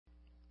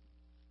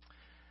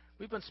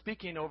We've been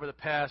speaking over the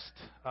past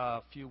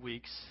few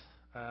weeks,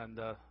 and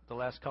the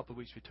last couple of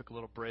weeks we took a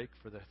little break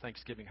for the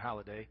Thanksgiving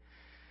holiday.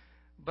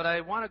 But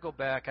I want to go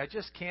back. I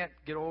just can't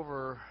get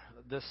over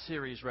this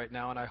series right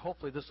now, and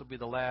hopefully this will be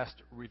the last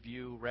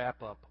review,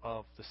 wrap-up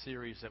of the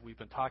series that we've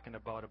been talking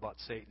about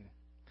Satan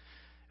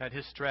and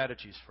his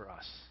strategies for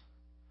us.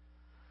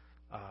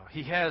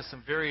 He has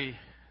some very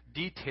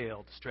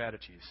detailed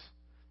strategies,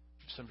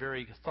 some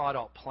very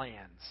thought-out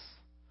plans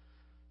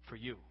for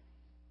you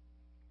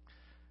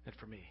and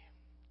for me.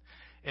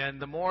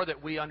 And the more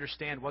that we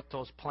understand what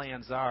those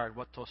plans are and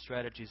what those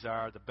strategies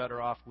are, the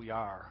better off we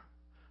are,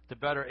 the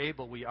better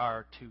able we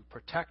are to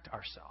protect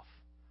ourselves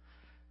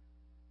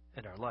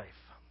and our life.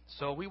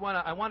 So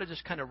I want to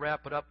just kind of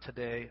wrap it up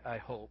today, I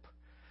hope,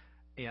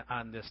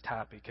 on this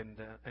topic.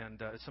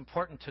 And it's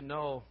important to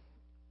know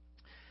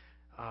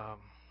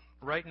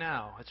right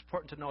now, it's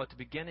important to know at the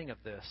beginning of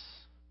this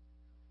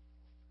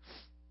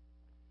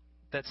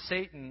that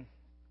Satan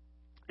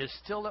is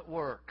still at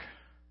work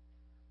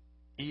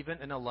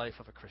even in the life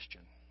of a Christian.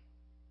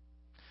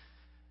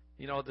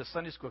 You know, the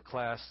Sunday school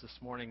class this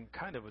morning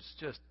kind of was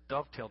just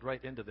dovetailed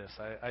right into this.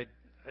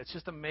 It's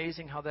just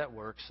amazing how that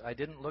works. I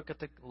didn't look at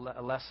the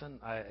lesson.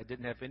 I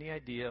didn't have any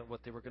idea what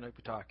they were going to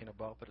be talking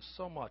about, but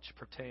so much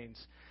pertains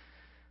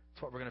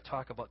to what we're going to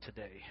talk about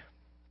today.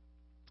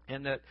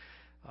 And that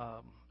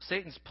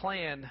Satan's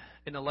plan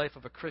in the life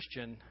of a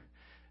Christian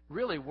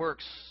really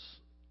works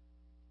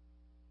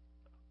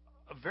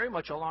very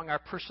much along our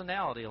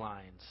personality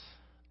lines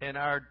and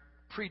our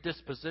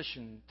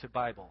predisposition to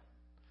Bible.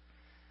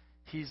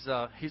 He's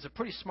a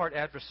pretty smart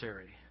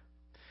adversary,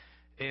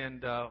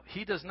 and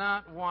he does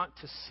not want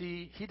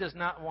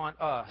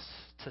us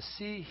to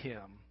see him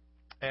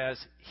as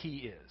he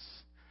is,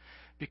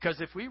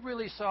 because if we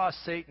really saw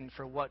Satan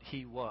for what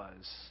he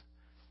was,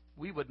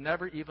 we would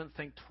never even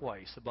think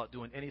twice about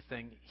doing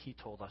anything he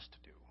told us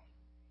to do.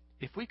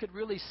 If we could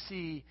really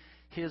see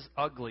his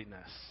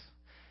ugliness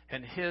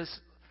and his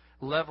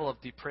level of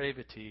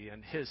depravity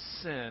and his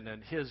sin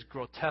and his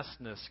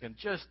grotesqueness and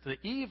just the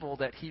evil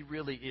that he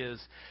really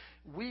is,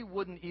 we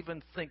wouldn't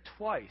even think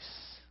twice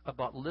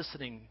about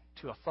listening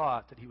to a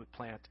thought that he would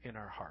plant in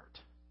our heart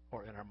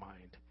or in our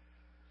mind.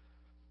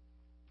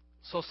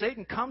 So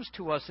Satan comes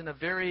to us in a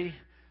very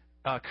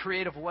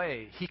creative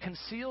way. He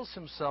conceals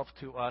himself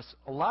to us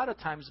a lot of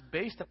times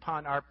based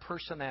upon our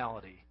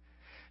personality,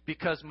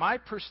 because my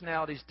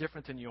personality is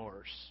different than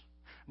yours.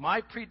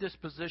 My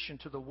predisposition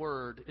to the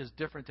Word is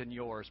different than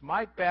yours.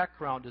 My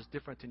background is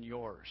different than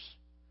yours.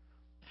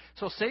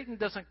 So Satan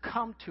doesn't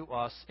come to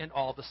us in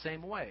all the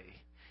same way.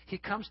 He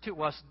comes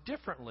to us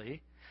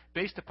differently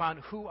based upon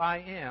who I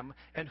am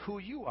and who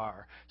you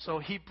are. So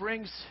he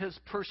brings his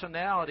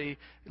personality,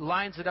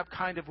 lines it up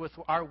kind of with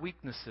our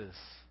weaknesses.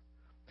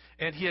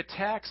 And he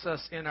attacks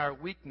us in our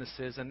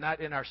weaknesses and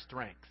not in our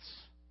strengths.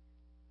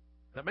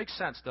 That makes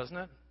sense, doesn't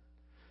it?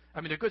 I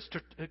mean,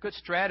 a good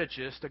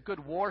strategist, a good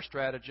war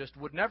strategist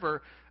would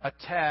never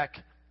attack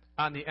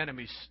on the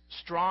enemy's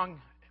strong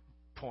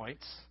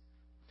points.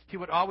 He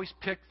would always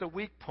pick the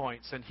weak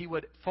points, and he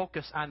would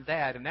focus on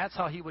that, and that's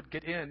how he would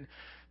get in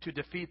to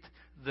defeat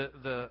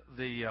the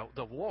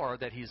war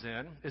that he's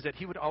in, is that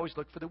he would always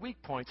look for the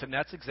weak points, and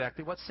that's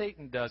exactly what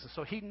Satan does. And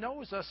so he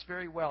knows us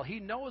very well. He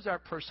knows our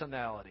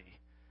personality,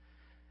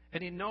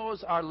 and he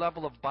knows our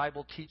level of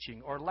Bible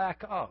teaching or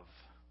lack of.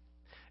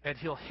 And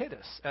he'll hit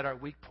us at our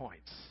weak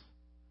points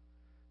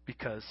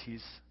because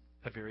he's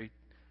a very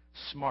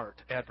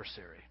smart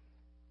adversary.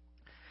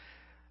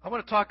 I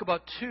want to talk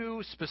about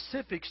two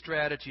specific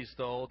strategies,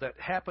 though, that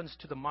happens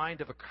to the mind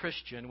of a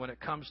Christian when it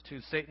comes to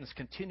Satan's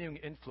continuing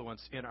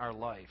influence in our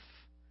life.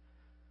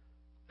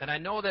 And I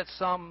know that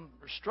some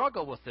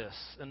struggle with this,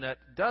 and that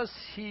does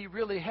he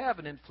really have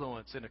an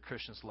influence in a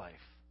Christian's life?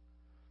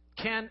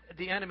 Can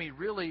the enemy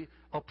really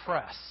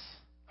oppress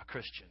a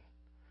Christian?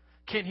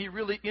 Can he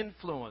really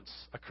influence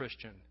a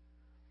Christian?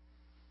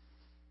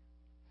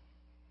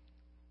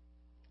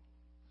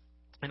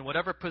 In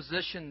whatever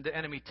position the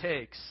enemy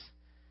takes,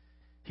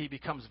 he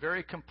becomes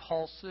very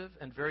compulsive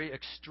and very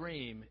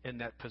extreme in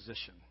that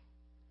position.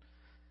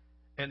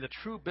 And the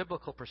true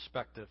biblical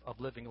perspective of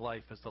living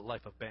life is the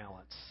life of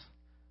balance.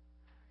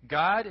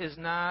 God is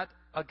not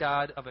a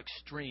God of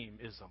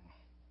extremism.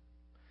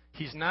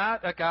 He's not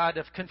a God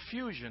of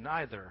confusion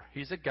either.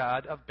 He's a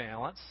God of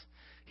balance.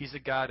 He's a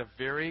God of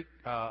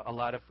a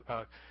lot of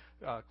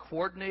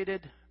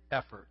coordinated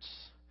efforts.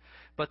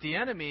 But the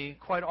enemy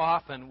quite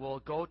often will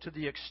go to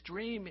the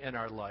extreme in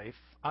our life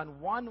on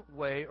one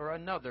way or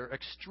another.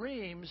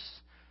 Extremes,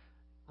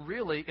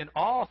 really, in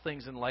all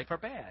things in life are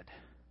bad.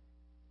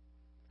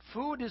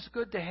 Food is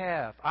good to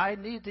have. I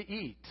need to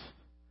eat.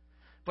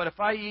 But if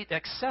I eat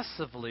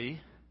excessively,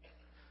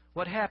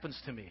 what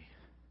happens to me?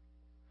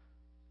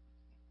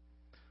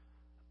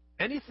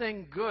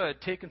 Anything good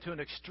taken to an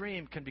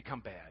extreme can become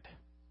bad.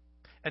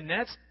 And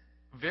that's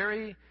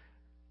very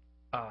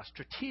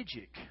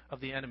strategic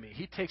of the enemy.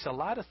 He takes a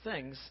lot of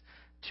things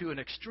to an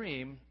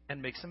extreme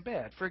and makes them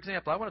bad. For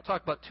example, I want to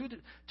talk about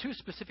two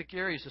specific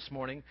areas this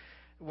morning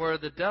where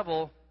the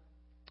devil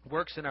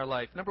works in our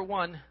life. Number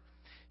one,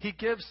 He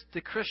gives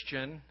the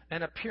Christian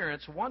an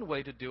appearance. One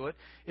way to do it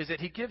is that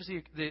he gives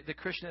the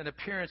Christian an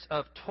appearance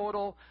of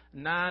total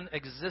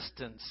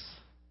non-existence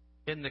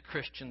in the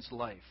Christian's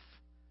life.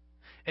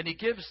 And he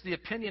gives the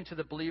opinion to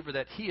the believer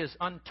that he is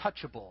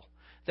untouchable,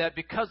 that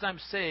because I'm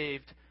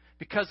saved,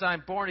 because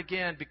I'm born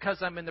again,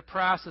 because I'm in the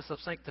process of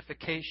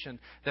sanctification,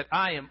 that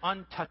I am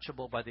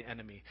untouchable by the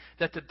enemy.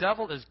 That the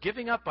devil is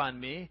giving up on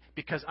me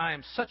because I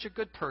am such a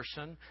good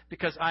person,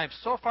 because I am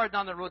so far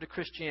down the road to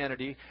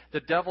Christianity, the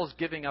devil's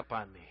giving up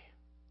on me.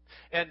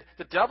 And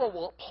the devil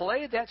will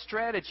play that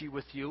strategy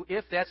with you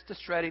if that's the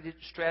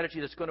strategy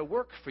that's going to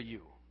work for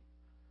you.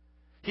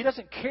 He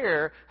doesn't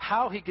care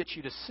how he gets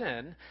you to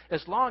sin,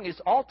 as long as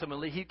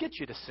ultimately he gets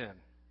you to sin.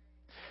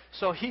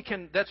 So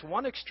that's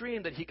one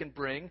extreme that he can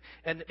bring,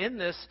 and in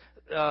this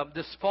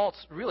false,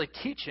 really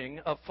teaching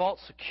of false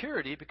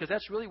security, because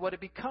that's really what it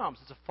becomes.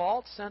 It's a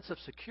false sense of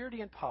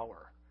security and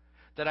power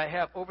that I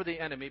have over the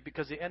enemy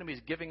because the enemy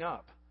is giving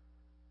up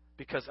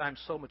because I'm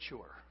so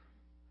mature.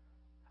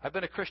 I've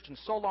been a Christian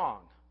so long,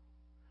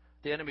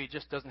 the enemy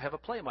just doesn't have a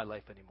play in my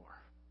life anymore.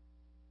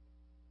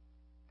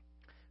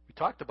 We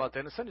talked about that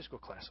in the Sunday school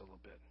class a little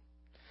bit.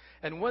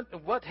 And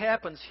what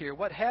happens here,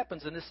 what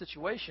happens in this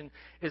situation,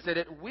 is that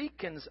it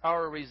weakens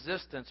our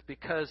resistance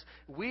because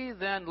we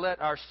then let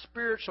our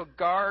spiritual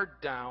guard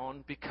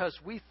down because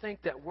we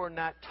think that we're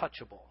not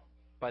touchable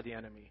by the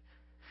enemy.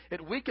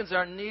 It weakens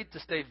our need to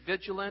stay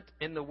vigilant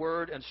in the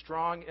Word and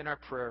strong in our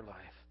prayer life.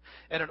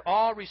 And in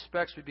all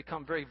respects, we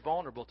become very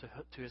vulnerable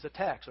to his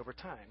attacks over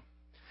time.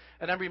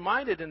 And I'm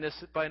reminded in this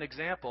by an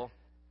example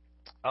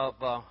of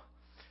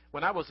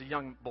when I was a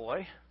young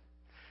boy.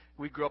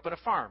 We grew up on a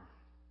farm.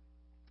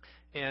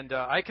 And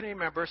I can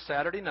remember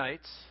Saturday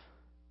nights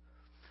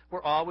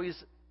were always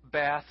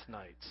bath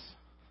nights.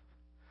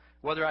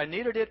 Whether I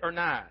needed it or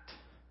not,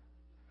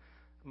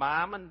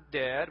 Mom and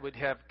Dad would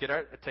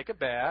take a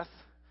bath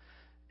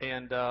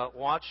and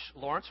watch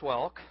Lawrence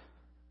Welk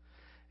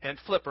and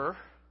Flipper.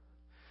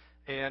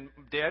 And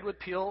Dad would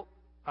peel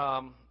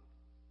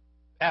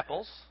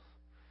apples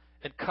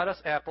and cut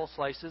us apple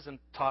slices and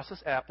toss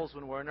us apples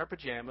when we're in our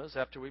pajamas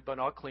after we've been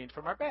all cleaned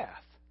from our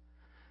bath.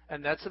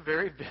 And that's a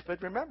very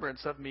vivid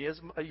remembrance of me as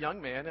a young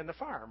man in the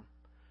farm.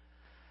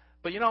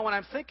 But when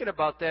I'm thinking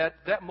about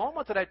that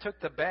moment that I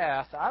took the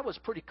bath, I was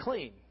pretty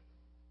clean.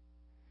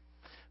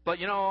 But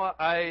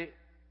I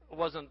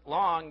wasn't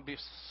long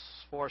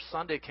before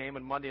Sunday came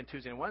and Monday and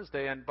Tuesday and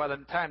Wednesday, and by the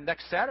time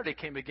next Saturday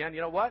came again,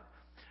 you know what?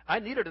 I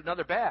needed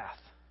another bath.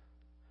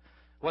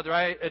 Whether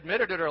I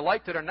admitted it or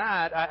liked it or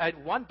not, I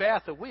one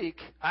bath a week,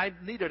 I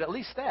needed at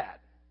least that.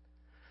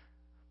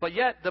 But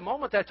yet, the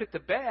moment I took the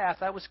bath,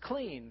 I was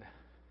clean.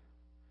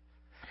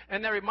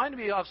 And that reminded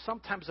me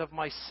sometimes of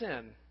my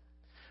sin.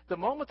 The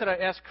moment that I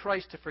ask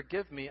Christ to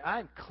forgive me,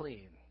 I'm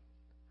clean.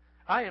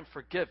 I am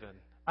forgiven.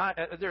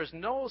 There is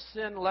no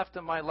sin left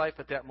in my life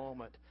at that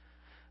moment.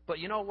 But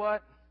you know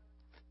what?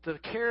 The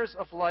cares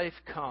of life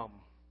come.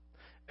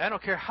 I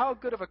don't care how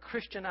good of a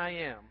Christian I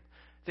am.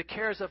 The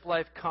cares of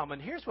life come.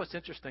 And here's what's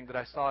interesting that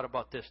I thought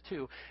about this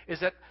too, is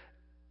that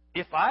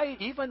if I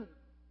even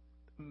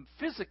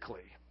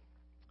physically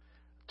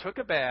took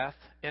a bath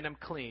and am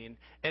clean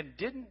and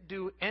didn't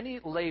do any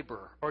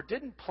labor or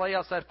didn't play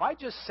outside, if I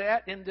just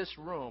sat in this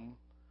room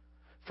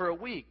for a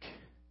week,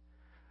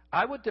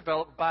 I would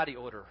develop body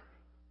odor.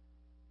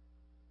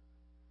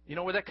 You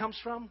know where that comes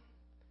from?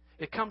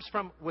 It comes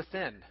from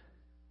within,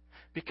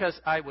 because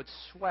I would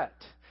sweat.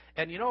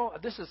 And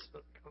this is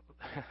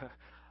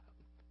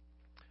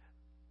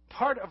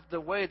part of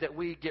the way that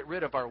we get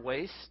rid of our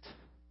waste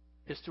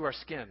is through our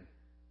skin.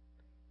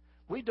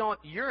 We don't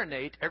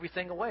urinate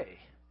everything away.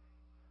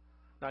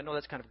 Now, I know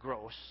that's kind of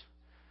gross,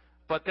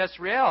 but that's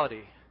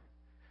reality.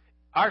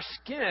 Our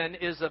skin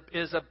is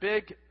a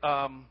big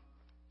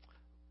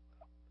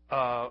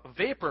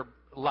vapor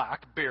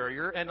lock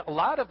barrier, and a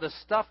lot of the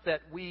stuff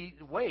that we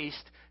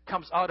waste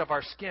comes out of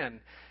our skin.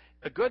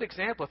 A good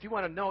example, if you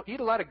want to know,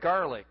 eat a lot of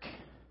garlic,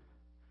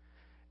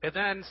 and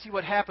then see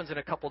what happens in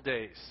a couple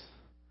days.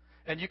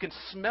 And you can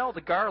smell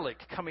the garlic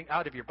coming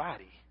out of your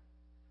body.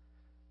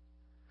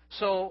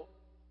 So,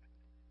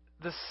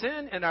 the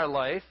sin in our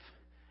life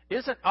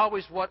isn't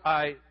always what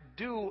I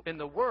do in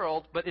the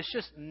world, but it's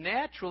just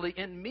naturally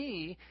in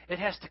me, it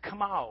has to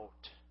come out.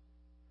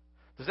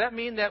 Does that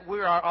mean that we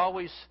are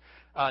always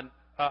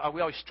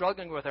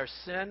struggling with our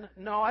sin?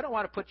 No, I don't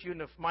want to put you in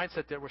the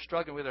mindset that we're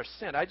struggling with our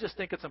sin. I just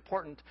think it's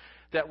important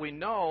that we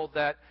know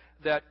that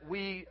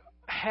we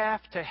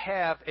have to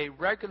have a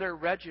regular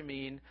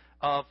regimen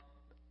of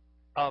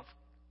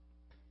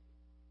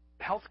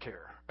health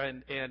care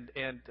and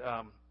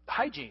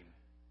hygiene.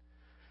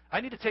 I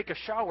need to take a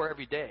shower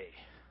every day.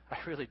 I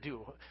really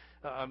do.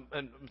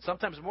 And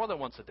sometimes more than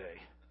once a day.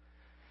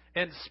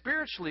 And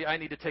spiritually, I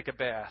need to take a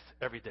bath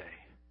every day.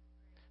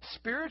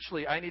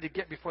 Spiritually, I need to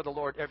get before the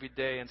Lord every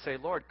day and say,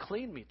 Lord,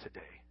 clean me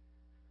today.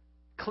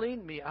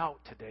 Clean me out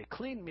today.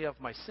 Clean me of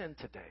my sin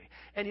today.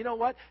 And you know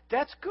what?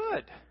 That's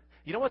good.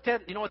 You know what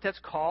that's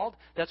called?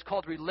 That's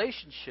called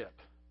relationship.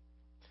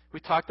 We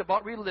talked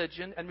about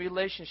religion and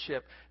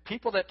relationship.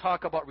 People that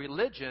talk about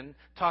religion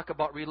talk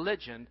about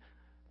religion.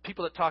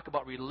 People that talk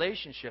about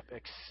relationship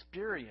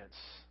experience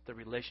the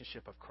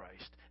relationship of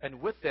Christ.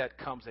 And with that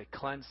comes a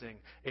cleansing,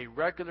 a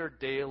regular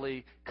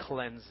daily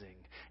cleansing.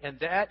 And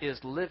that is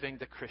living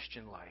the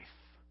Christian life.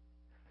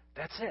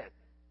 That's it.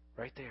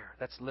 Right there.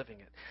 That's living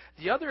it.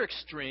 The other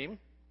extreme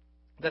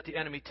that the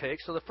enemy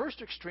takes, so the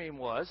first extreme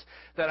was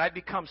that I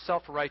become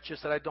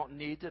self-righteous, that I don't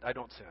need it, I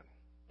don't sin.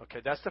 Okay,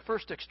 that's the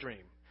first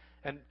extreme.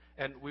 And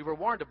we were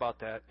warned about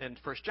that in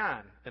 1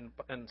 John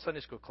in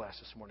Sunday school class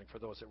this morning for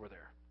those that were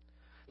there.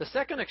 The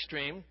second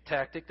extreme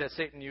tactic that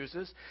Satan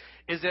uses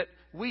is that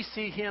we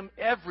see him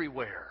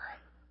everywhere.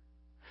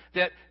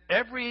 That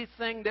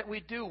everything that we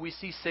do, we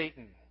see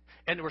Satan.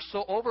 And we're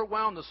so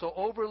overwhelmed and so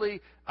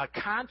overly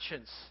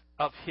conscious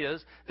of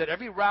his that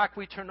every rock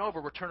we turn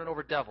over, we're turning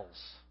over devils.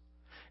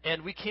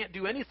 And we can't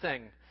do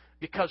anything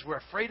because we're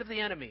afraid of the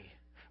enemy.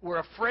 We're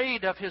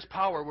afraid of his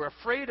power. We're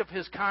afraid of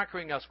his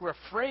conquering us. We're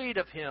afraid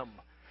of him.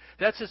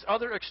 That's this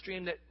other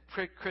extreme that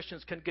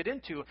Christians can get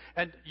into.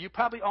 And you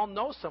probably all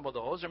know some of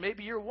those, or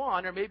maybe you're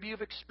one, or maybe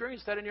you've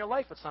experienced that in your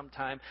life at some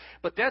time.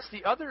 But that's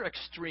the other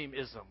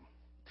extremism.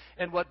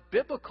 And what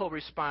biblical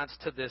response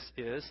to this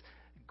is,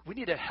 we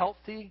need a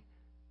healthy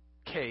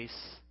case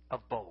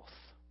of both.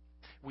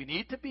 We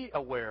need to be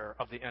aware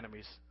of the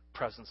enemy's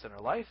presence in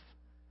our life,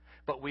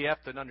 but we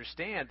have to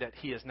understand that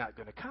he is not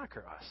going to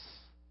conquer us.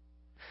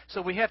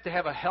 So we have to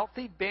have a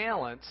healthy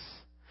balance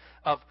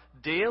of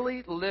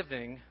daily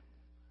living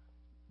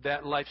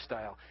that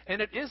lifestyle.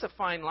 And it is a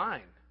fine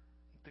line.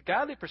 The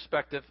godly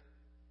perspective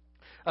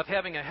of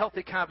having a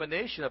healthy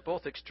combination of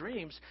both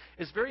extremes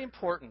is very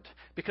important,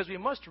 because we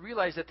must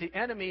realize that the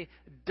enemy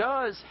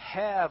does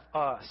have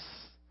us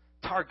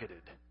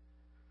targeted.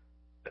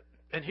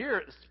 And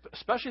here,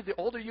 especially the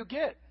older you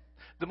get,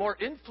 the more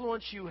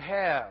influence you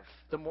have,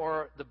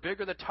 the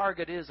bigger the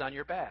target is on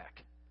your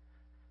back.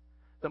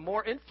 The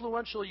more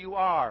influential you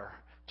are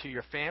to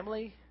your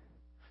family,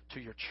 to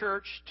your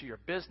church, to your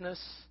business,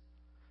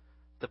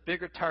 the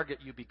bigger target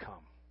you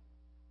become.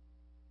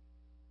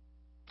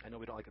 I know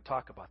we don't like to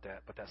talk about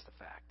that, but that's the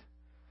fact.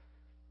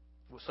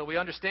 So we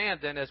understand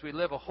then, as we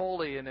live a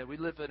holy and we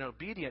live an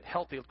obedient,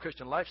 healthy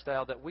Christian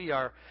lifestyle, that we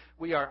are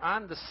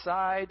on the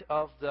side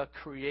of the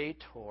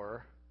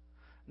Creator,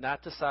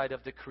 not the side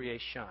of the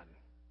creation.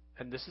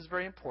 And this is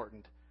very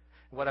important.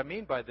 What I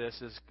mean by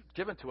this is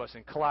given to us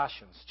in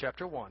Colossians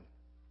chapter 1,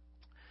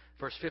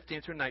 verse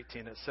 15 through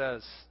 19. It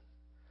says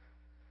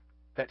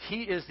that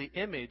he is the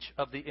image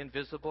of the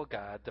invisible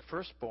God, the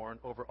firstborn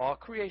over all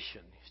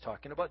creation. He's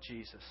talking about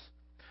Jesus.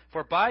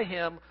 For by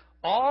him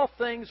all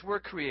things were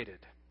created,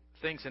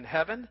 things in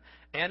heaven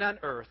and on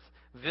earth,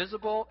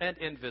 visible and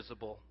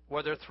invisible,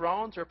 whether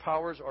thrones or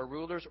powers or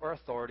rulers or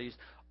authorities,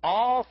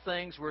 all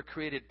things were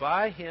created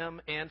by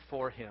him and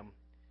for him.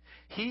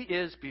 He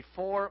is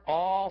before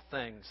all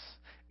things,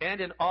 and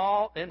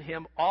in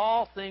him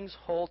all things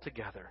hold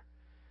together.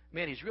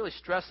 Man, he's really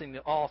stressing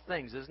the all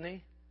things, isn't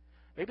he?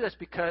 Maybe that's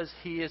because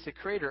he is the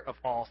creator of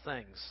all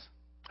things.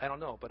 I don't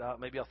know, but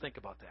maybe I'll think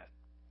about that.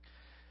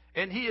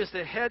 And he is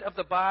the head of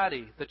the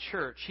body, the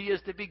church. He is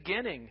the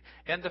beginning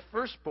and the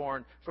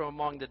firstborn from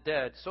among the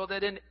dead, so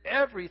that in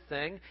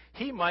everything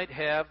he might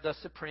have the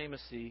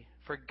supremacy.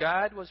 For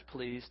God was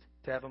pleased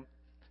in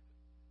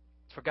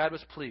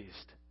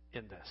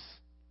this.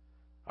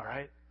 All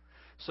right?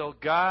 So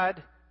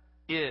God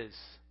is,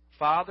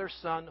 Father,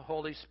 Son,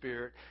 Holy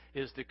Spirit,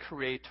 is the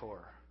Creator.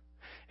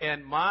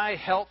 And my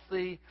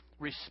healthy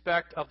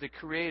respect of the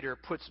Creator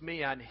puts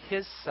me on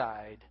his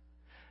side,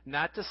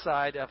 not the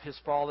side of his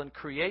fallen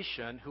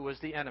creation, who is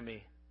the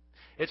enemy.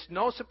 It's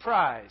no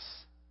surprise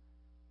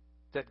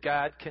that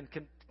God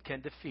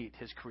can defeat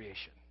his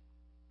creation.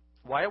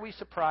 Why are we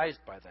surprised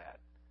by that?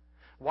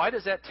 Why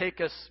does that take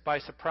us by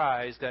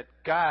surprise that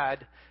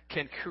God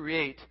can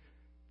create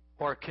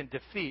or can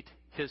defeat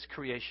his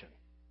creation?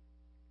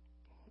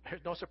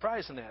 There's no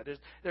surprise in that.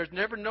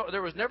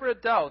 There was never a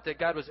doubt that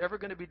God was ever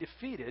going to be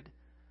defeated,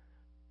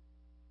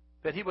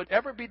 that he would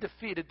ever be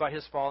defeated by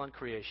his fallen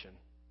creation.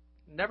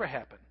 Never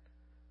happened.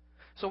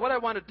 So what I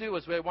want to do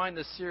as we wind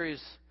this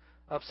series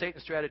of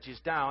Satan strategies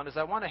down is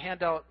I want to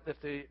hand out,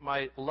 if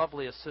my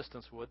lovely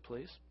assistants would,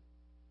 please.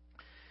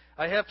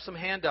 I have some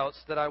handouts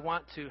that I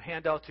want to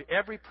hand out to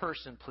every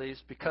person,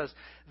 please, because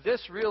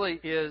this really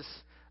is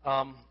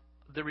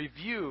the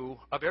review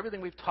of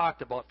everything we've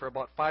talked about for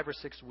about 5 or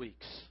 6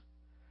 weeks.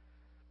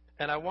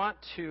 And I want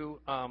to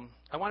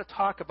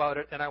talk about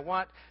it, and I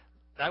want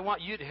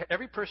you to,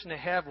 every person to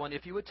have one.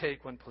 If you would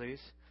take one, please.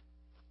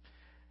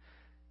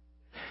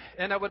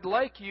 And I would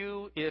like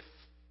you, if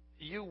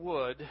you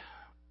would,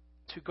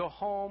 to go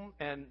home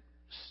and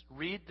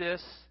read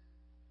this,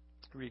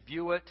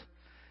 review it,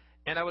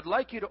 and I would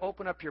like you to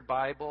open up your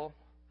Bible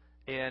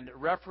and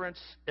reference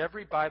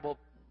every Bible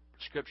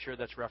scripture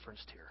that's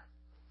referenced here.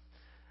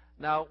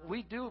 Now,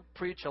 we do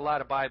preach a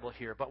lot of Bible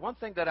here, but one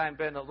thing that I've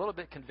been a little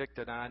bit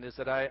convicted on is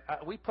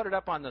that we put it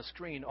up on the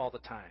screen all the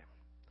time.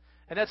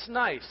 And that's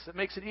nice. It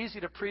makes it easy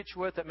to preach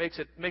with. It makes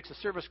the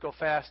service go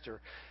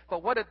faster.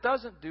 But what it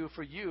doesn't do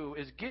for you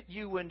is get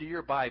you into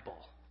your Bible.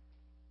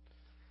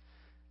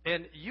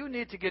 And you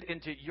need to get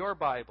into your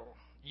Bible.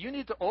 You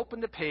need to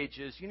open the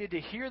pages. You need to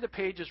hear the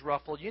pages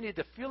ruffle. You need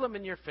to feel them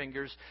in your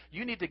fingers.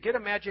 You need to get a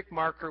magic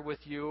marker with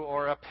you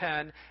or a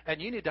pen, and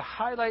you need to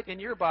highlight in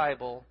your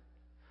Bible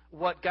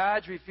what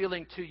God's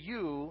revealing to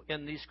you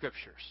in these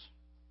scriptures.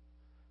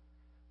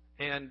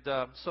 And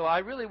so I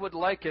really would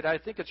like it. I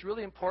think it's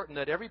really important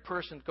that every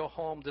person go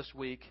home this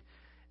week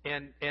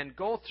and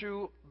go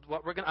through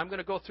what I'm going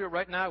to go through it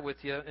right now with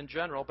you in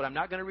general, but I'm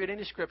not going to read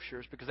any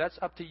scriptures because that's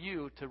up to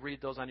you to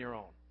read those on your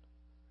own.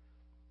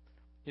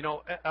 You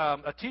know,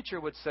 a teacher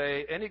would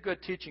say any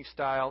good teaching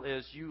style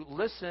is you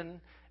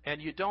listen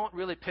and you don't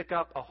really pick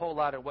up a whole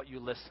lot of what you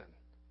listen.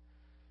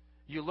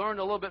 You learn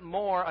a little bit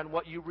more on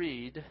what you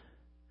read,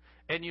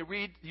 and you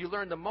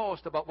learn the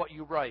most about what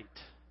you write.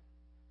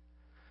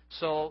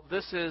 So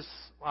this is,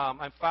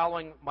 I'm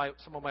following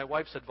some of my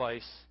wife's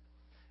advice,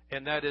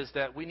 and that is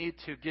that we need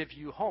to give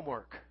you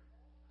homework.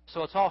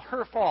 So it's all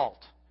her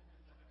fault.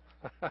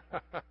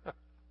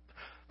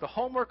 The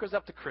homework is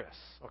up to Chris,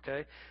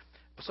 okay?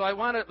 So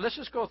let's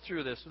just go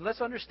through this, and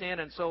let's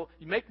understand. And so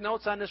you make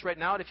notes on this right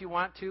now if you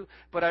want to,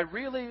 but I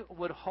really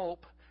would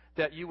hope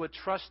that you would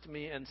trust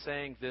me in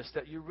saying this,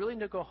 that you really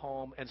need to go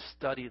home and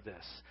study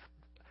this.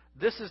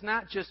 This is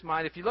not just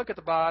mine. If you look at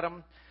the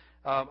bottom,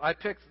 I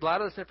picked a lot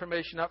of this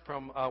information up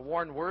from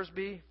Warren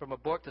Wiersbe from a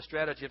book, The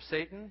Strategy of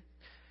Satan,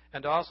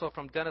 and also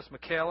from Dennis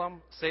McCallum,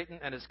 Satan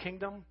and His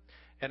Kingdom.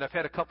 And I've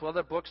had a couple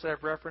other books that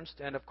I've referenced,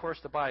 and, of course,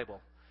 the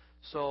Bible.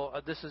 So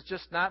this is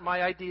just not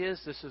my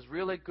ideas. This is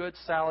really good,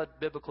 solid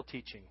biblical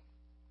teaching.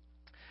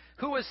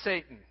 Who is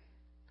Satan,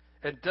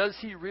 and does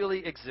he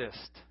really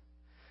exist?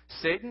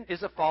 Satan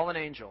is a fallen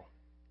angel.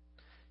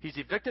 He's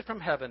evicted from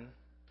heaven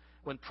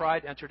when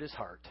pride entered his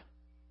heart.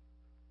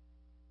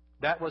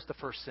 That was the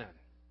first sin.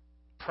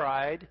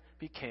 Pride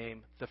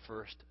became the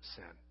first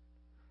sin.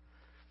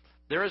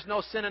 There is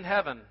no sin in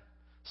heaven,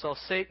 so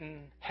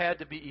Satan had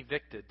to be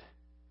evicted.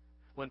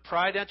 When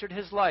pride entered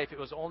his life, it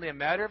was only a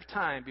matter of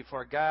time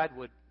before God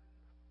would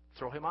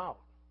throw him out.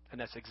 And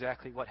that's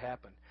exactly what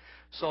happened.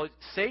 So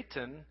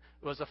Satan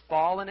was a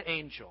fallen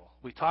angel.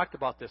 We talked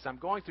about this. I'm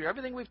going through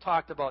everything we've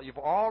talked about.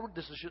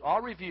 This is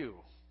all review.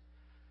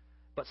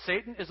 But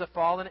Satan is a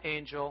fallen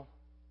angel.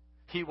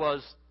 He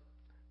was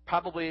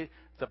probably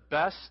the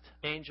best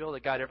angel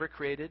that God ever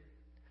created.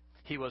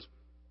 He was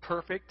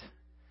perfect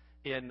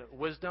in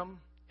wisdom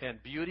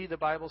and beauty, the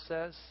Bible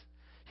says.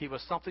 He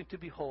was something to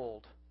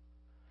behold.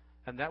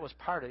 And that was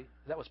part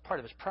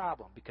of his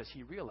problem, because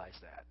he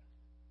realized that.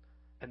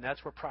 And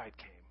that's where pride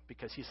came,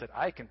 because he said,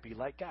 I can be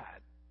like God.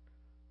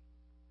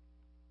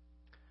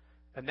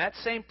 And that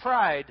same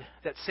pride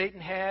that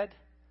Satan had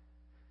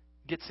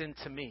gets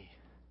into me,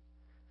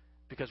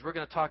 because we're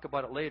going to talk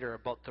about it later,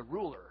 about the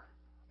ruler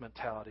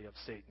mentality of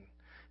Satan.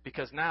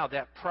 Because now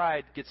that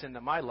pride gets into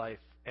my life,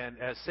 and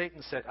as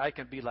Satan said, I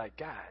can be like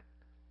God.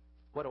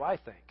 What do I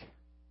think?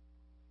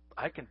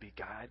 I can be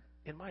God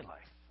in my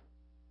life.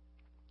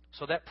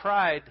 So that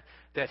pride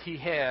that he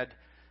had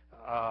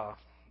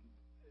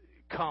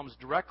comes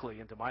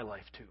directly into my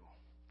life too,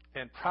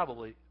 and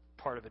probably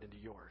part of it into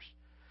yours.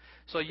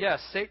 So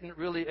yes, Satan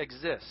really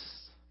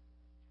exists.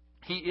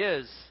 He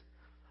is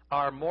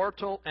our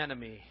mortal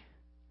enemy.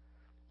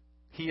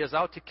 He is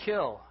out to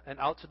kill and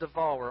out to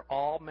devour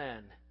all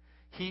men.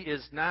 He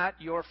is not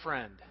your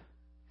friend.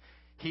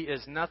 He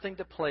is nothing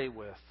to play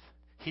with.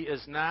 He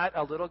is not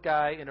a little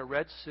guy in a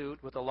red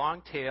suit with a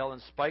long tail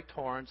and spiked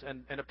horns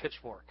and a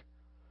pitchfork.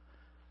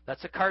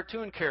 That's a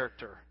cartoon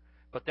character,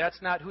 but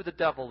that's not who the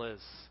devil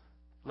is.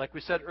 Like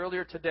we said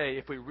earlier today,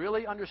 if we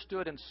really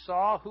understood and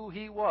saw who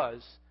he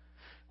was,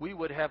 we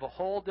would have a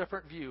whole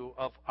different view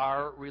of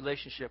our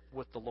relationship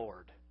with the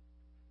Lord.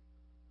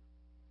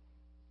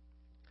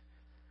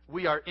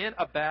 We are in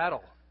a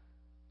battle.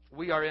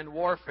 We are in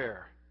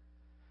warfare.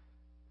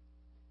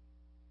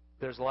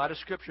 There's a lot of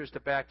scriptures to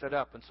back that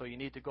up, and so you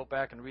need to go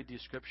back and read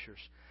these scriptures.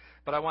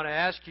 But I want to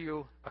ask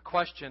you a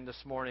question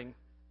this morning.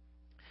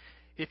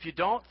 If you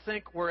don't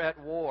think we're at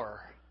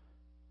war,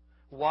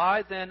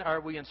 why then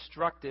are we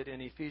instructed in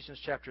Ephesians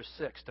chapter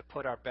 6 to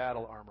put our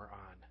battle armor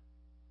on?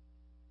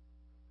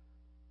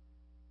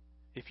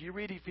 If you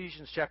read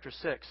Ephesians chapter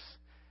 6,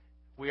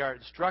 we are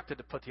instructed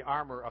to put the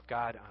armor of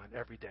God on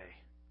every day.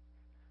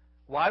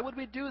 Why would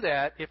we do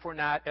that if we're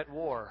not at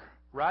war?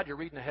 Rod, you're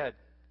reading ahead.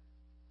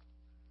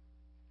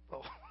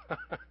 Oh.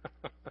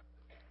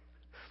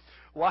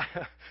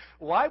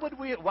 Why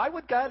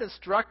would God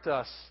instruct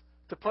us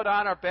to put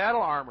on our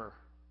battle armor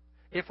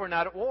if we're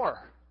not at war?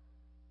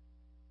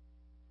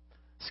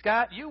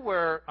 Scott, you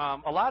wear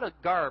a lot of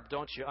garb,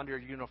 don't you, under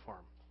your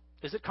uniform?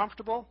 Is it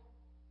comfortable?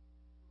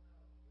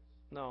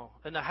 No.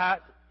 In the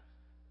hot,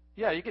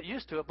 yeah, you get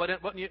used to it. But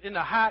in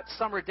the hot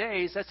summer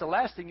days, that's the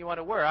last thing you want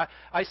to wear.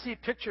 I see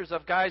pictures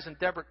of guys in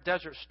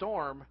Desert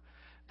Storm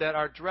that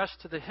are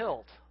dressed to the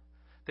hilt.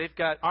 They've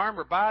got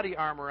body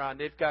armor on.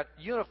 They've got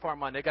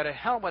uniform on. They've got a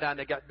helmet on.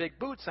 They've got big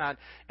boots on.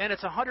 And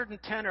it's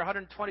 110 or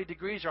 120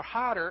 degrees or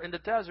hotter in the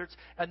deserts,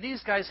 and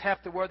these guys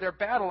have to wear their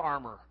battle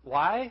armor.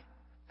 Why?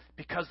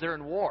 Because they're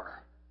in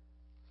war.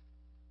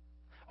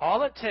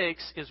 All it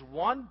takes is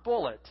one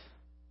bullet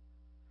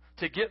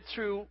to get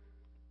through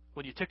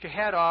when you took your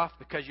hat off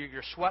because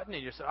you're sweating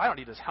and you say, I don't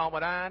need this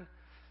helmet on.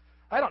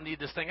 I don't need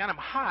this thing on. I'm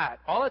hot.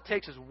 All it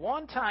takes is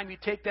one time you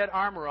take that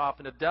armor off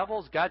and the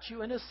devil's got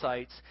you in his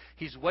sights.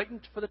 He's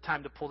waiting for the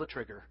time to pull the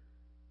trigger.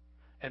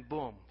 And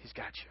boom, he's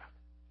got you.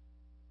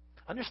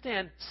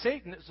 Understand,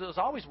 Satan is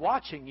always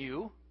watching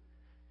you.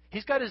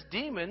 He's got his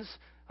demons.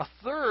 A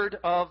third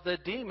of the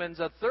demons,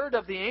 a third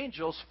of the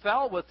angels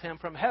fell with him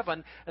from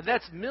heaven. And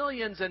that's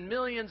millions and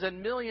millions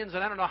and millions,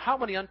 and I don't know how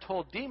many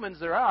untold demons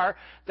there are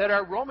that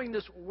are roaming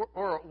this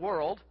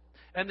world.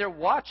 And they're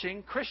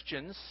watching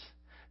Christians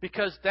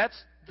because that's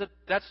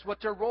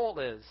what their role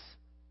is.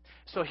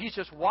 So he's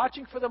just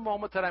watching for the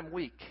moment that I'm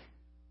weak.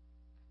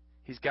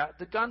 He's got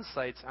the gun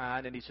sights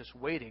on, and he's just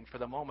waiting for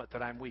the moment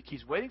that I'm weak.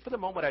 He's waiting for the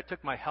moment I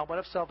took my helmet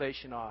of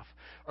salvation off,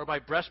 or my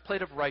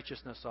breastplate of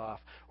righteousness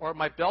off, or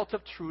my belt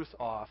of truth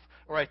off,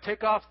 or I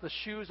take off the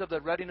shoes of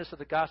the readiness of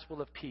the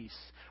gospel of peace,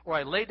 or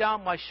I lay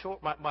down my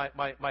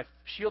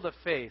shield of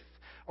faith,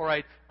 or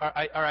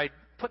I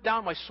put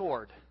down my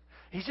sword.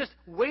 He's just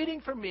waiting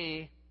for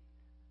me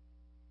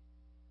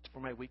for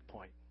my weak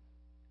point.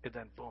 And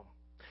then boom.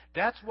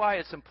 That's why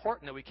it's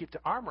important that we keep the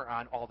armor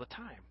on all the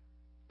time.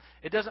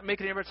 It doesn't make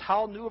any difference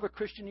how new of a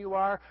Christian you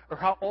are or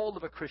how old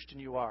of a Christian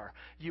you are.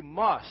 You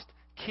must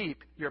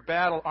keep your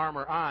battle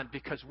armor on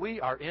because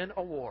we are in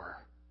a war.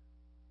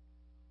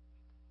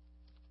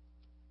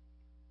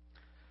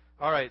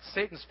 All right,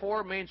 Satan's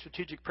four main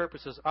strategic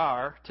purposes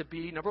are to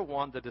be, number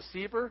one, the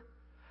deceiver,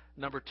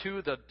 number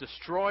two, the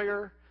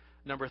destroyer,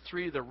 number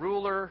three, the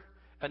ruler,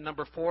 and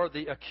number four,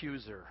 the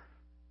accuser.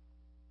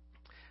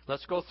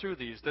 Let's go through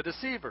these. The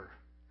deceiver.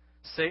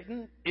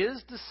 Satan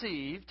is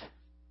deceived,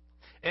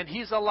 and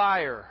he's a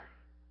liar.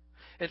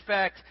 In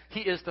fact, he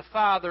is the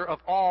father of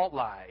all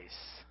lies.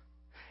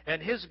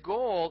 And his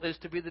goal is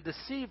to be the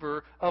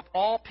deceiver of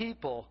all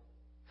people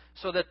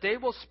so that they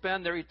will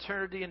spend their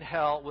eternity in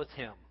hell with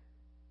him.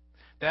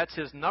 That's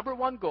his number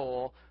one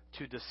goal,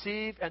 to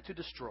deceive and to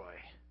destroy.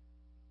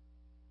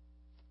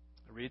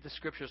 Read the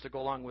scriptures to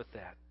go along with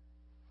that.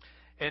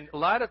 And a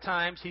lot of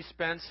times he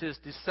spends his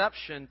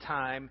deception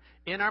time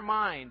in our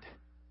mind.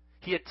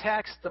 He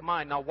attacks the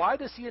mind. Now, why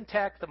does he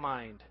attack the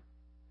mind?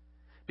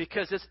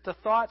 Because it's the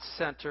thought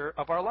center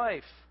of our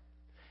life.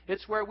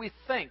 It's where we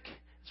think.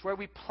 It's where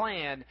we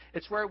plan.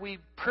 It's where we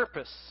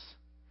purpose.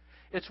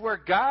 It's where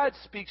God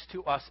speaks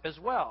to us as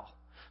well.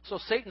 So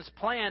Satan's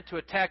plan to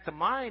attack the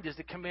mind is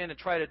to come in and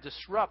try to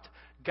disrupt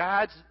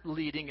God's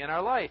leading in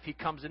our life. He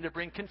comes in to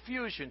bring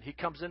confusion. He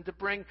comes in to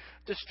bring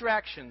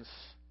distractions.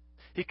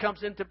 He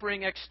comes in to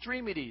bring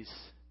extremities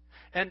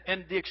and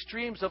the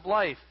extremes of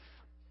life.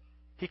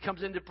 He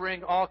comes in to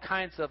bring all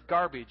kinds of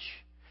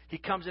garbage. He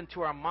comes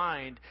into our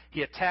mind.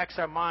 He attacks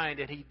our mind,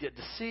 and he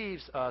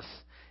deceives us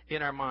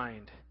in our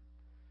mind.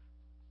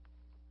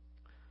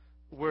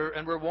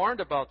 We're warned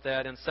about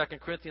that in 2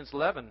 Corinthians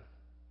 11,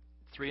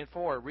 3 and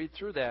 4. Read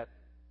through that.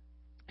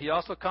 He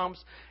also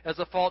comes as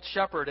a false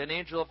shepherd, an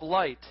angel of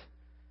light,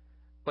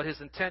 but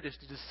his intent is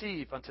to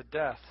deceive unto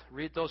death.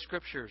 Read those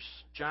scriptures,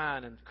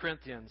 John and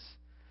Corinthians.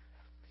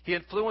 He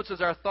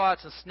influences our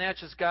thoughts and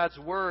snatches God's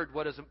word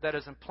that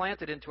is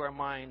implanted into our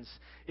minds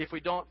if we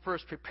don't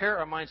first prepare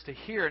our minds to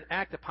hear and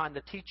act upon the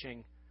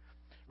teaching.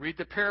 Read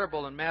the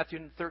parable in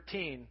Matthew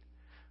 13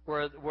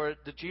 where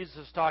Jesus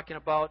is talking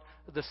about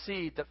the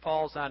seed that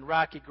falls on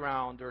rocky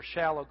ground or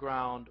shallow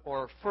ground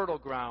or fertile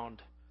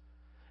ground,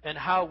 and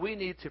how we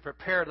need to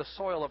prepare the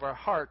soil of our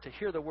heart to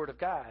hear the word of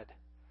God.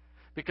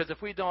 Because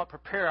if we don't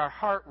prepare our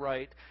heart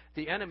right,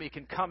 the enemy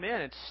can come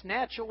in and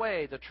snatch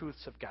away the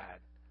truths of God.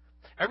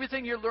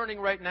 Everything you're learning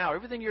right now,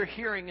 everything you're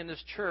hearing in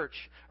this church,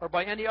 or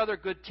by any other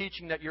good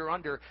teaching that you're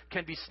under,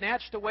 can be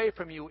snatched away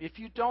from you if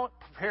you don't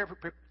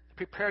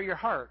prepare your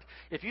heart.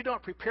 If you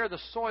don't prepare the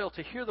soil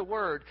to hear the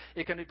word,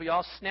 it can be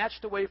all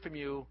snatched away from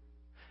you,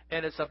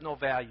 and it's of no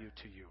value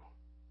to you.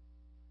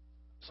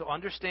 So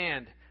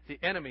understand, the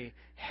enemy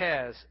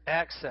has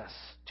access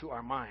to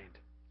our mind.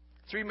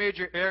 Three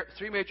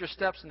major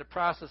steps in the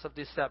process of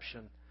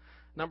deception.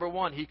 Number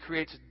one, he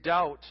creates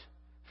doubt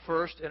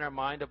first in our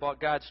mind about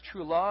God's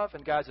true love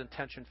and God's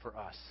intention for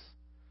us.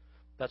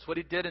 That's what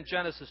he did in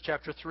Genesis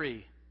chapter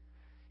 3.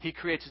 He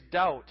creates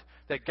doubt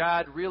that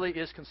God really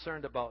is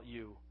concerned about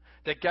you,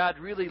 that God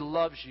really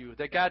loves you,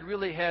 that God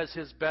really has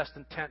his best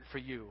intent for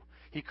you.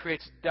 He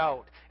creates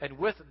doubt. And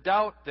with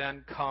doubt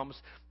then comes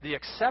the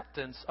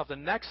acceptance of the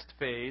next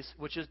phase,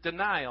 which is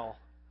denial.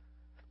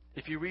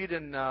 If you read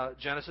in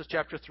Genesis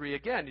chapter 3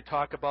 again, you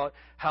talk about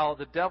how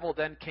the devil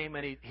then came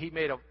and he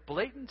made a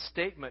blatant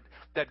statement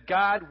that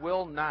God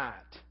will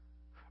not,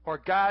 or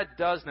God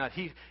does not.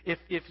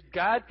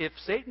 If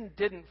Satan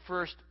didn't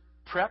first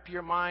prep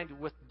your mind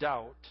with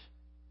doubt,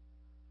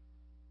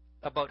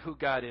 about who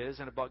God is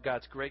and about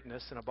God's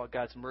greatness and about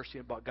God's mercy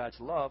and about God's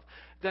love,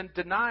 then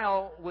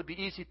denial would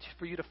be easy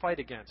for you to fight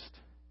against.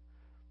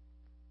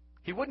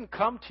 He wouldn't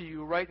come to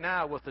you right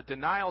now with a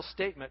denial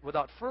statement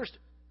without first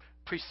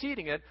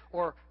preceding it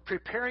or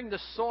preparing the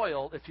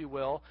soil, if you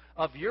will,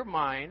 of your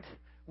mind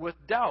with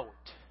doubt.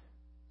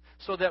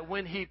 So that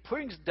when he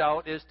brings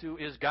doubt as to,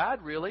 is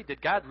God really?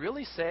 Did God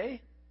really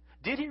say?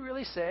 Did he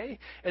really say?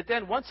 And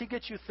then once he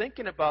gets you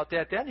thinking about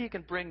that, then he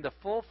can bring the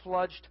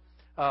full-fledged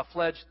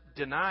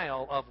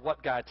denial of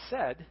what God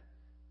said.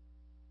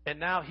 And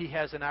now he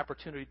has an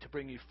opportunity to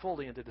bring you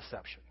fully into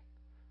deception.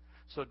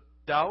 So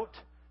doubt,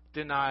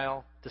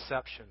 denial,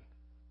 deception.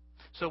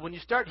 So when you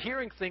start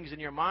hearing things in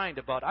your mind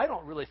about, I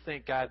don't really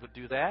think God would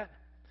do that.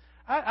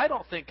 I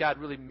don't think God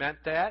really meant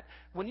that.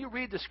 When you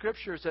read the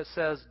scriptures that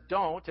says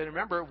don't, and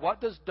remember, what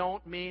does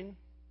don't mean?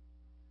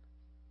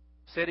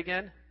 Say it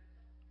again.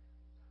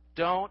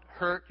 Don't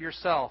hurt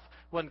yourself.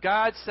 When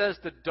God says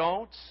the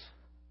don'ts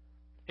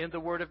in the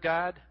Word of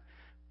God,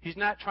 He's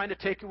not trying to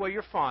take away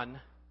your fun.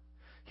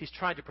 He's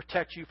trying to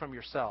protect you from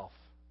yourself.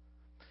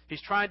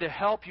 He's trying to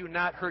help you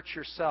not hurt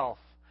yourself.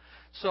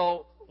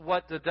 So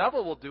what the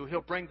devil will do,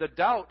 he'll bring the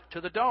doubt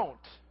to the don't.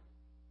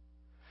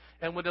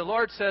 And when the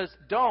Lord says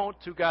don't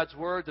to God's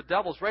Word, the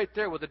devil's right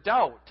there with a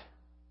doubt.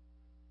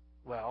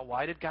 Well,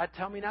 why did God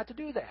tell me not to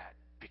do that?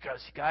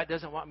 Because God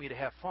doesn't want me to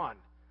have fun.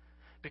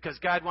 Because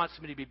God wants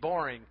me to be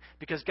boring.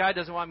 Because God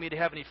doesn't want me to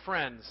have any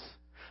friends.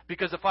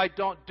 Because if I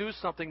don't do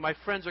something, my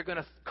friends are going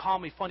to call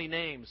me funny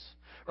names.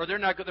 Or they're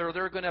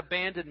going to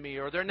abandon me.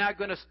 Or they're not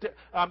going to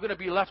I'm going to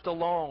be left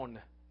alone.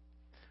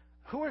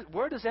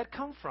 Where does that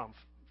come from?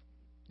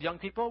 Young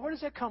people, where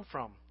does that come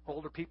from?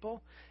 Older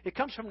people? It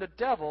comes from the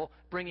devil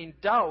bringing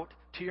doubt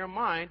to your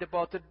mind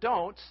about the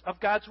don'ts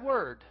of God's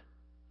Word.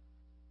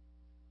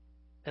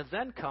 And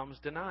then comes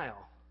denial.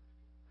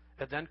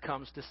 And then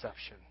comes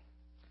deception.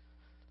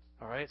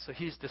 All right, so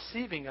he's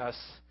deceiving us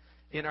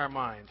in our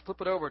mind.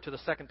 Flip it over to the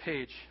second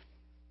page,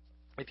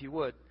 if you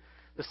would.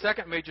 The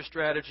second major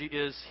strategy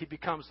is he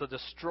becomes the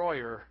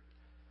destroyer.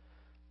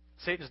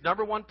 Satan's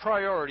number one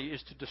priority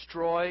is to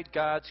destroy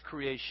God's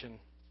creation.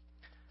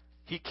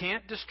 He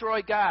can't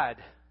destroy God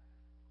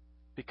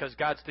because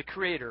God's the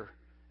creator,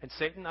 and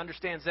Satan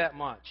understands that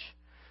much.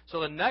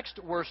 So the next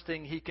worst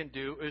thing he can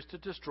do is to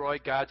destroy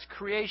God's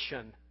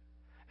creation,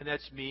 and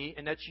that's me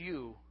and that's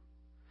you.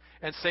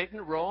 And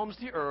Satan roams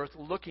the earth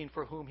looking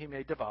for whom he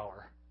may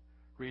devour.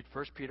 Read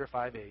 1 Peter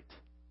 5:8.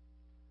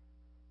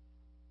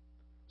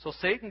 So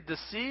Satan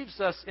deceives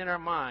us in our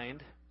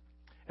mind,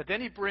 and then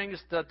he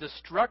brings the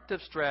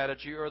destructive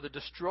strategy or the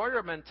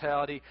destroyer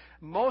mentality,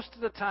 most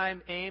of the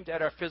time aimed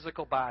at our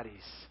physical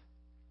bodies.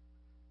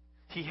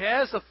 He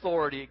has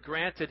authority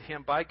granted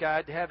him by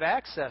God to have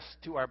access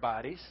to our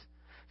bodies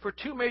for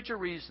two major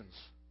reasons.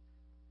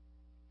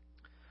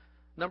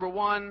 Number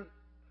one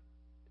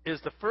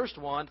is the first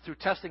one, through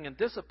testing and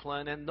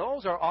discipline, and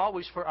those are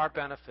always for our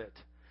benefit.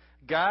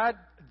 God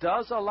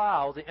does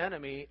allow the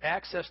enemy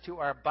access to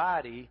our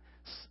body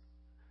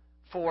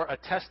for a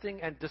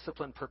testing and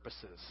discipline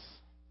purposes.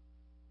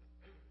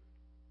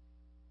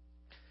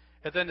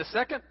 And then the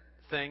second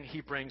thing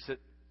he brings it,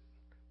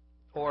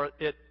 or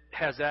it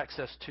has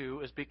access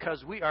to, is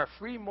because we are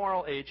free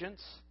moral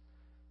agents.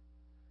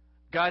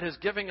 God is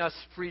giving us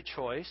free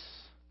choice.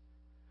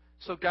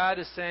 So God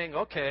is saying,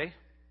 okay,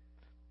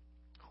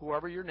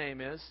 whoever your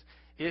name is,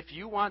 if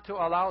you want to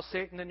allow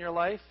Satan in your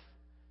life,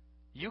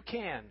 you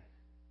can.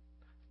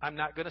 I'm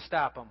not going to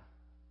stop him.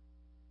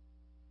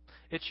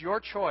 It's your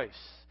choice.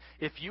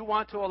 If you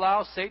want to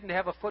allow Satan to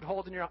have a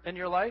foothold in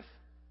your life,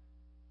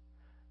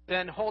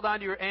 then hold on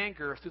to your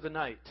anger through the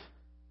night.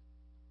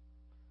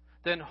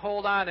 Then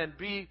hold on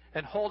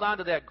hold on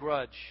to that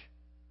grudge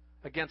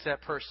against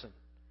that person.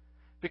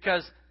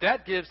 Because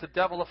that gives the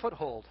devil a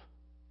foothold.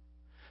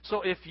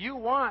 So if you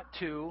want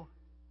to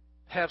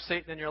have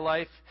Satan in your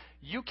life,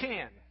 you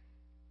can.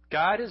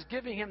 God is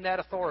giving him that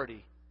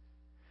authority.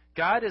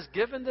 God has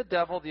given the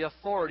devil the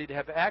authority to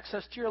have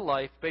access to your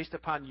life based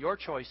upon your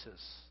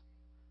choices.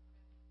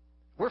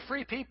 We're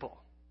free people.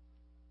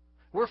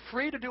 We're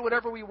free to do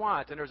whatever we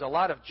want, and there's a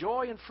lot of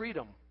joy and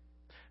freedom.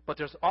 But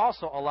there's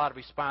also a lot of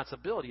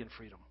responsibility in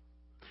freedom.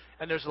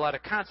 And there's a lot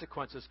of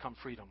consequences come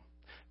freedom.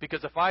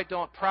 Because if I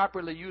don't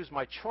properly use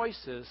my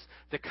choices,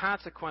 the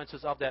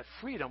consequences of that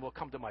freedom will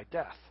come to my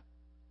death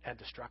and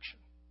destruction.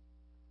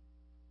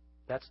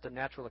 That's the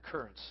natural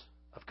occurrence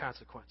of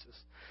consequences.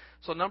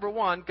 So number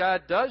one,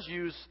 God does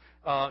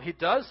He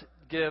does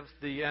give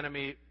the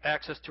enemy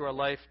access to our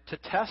life to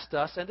test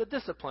us and to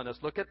discipline us.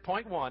 Look at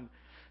point one,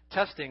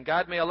 testing.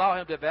 God may allow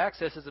him to have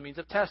access as a means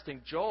of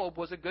testing. Job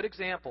was a good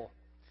example.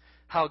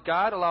 How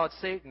God allowed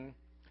Satan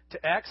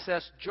to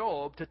access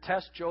Job to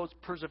test Job's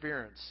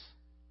perseverance.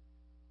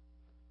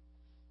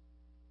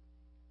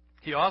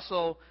 He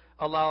also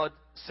allowed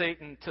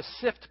Satan to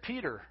sift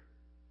Peter,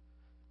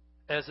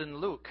 as in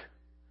Luke,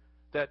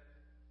 that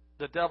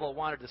the devil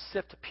wanted to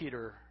sift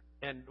Peter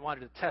and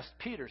wanted to test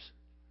Peter's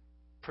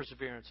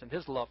perseverance and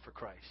his love for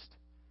Christ.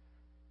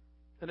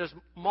 And there's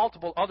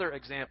multiple other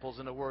examples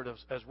in the Word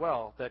as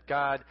well that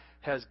God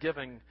has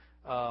given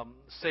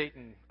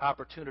Satan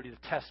opportunity to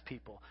test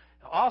people.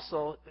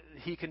 Also,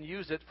 he can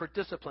use it for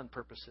discipline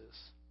purposes.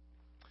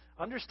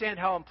 Understand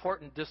how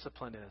important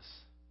discipline is.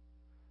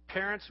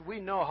 Parents, we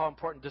know how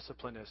important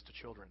discipline is to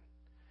children.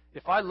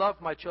 If I love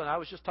my children, I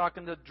was just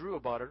talking to Drew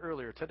about it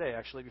earlier today,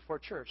 actually, before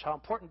church, how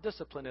important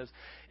discipline is.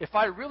 If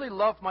I really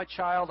love my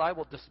child, I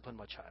will discipline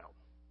my child.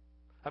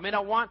 I may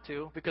not want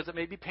to because it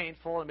may be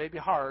painful and may be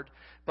hard,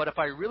 but if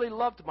I really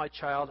loved my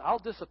child, I'll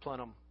discipline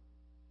them.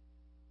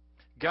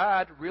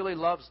 God really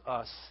loves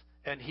us,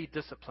 and He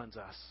disciplines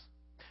us.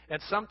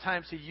 And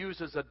sometimes He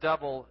uses a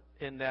devil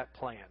in that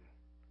plan.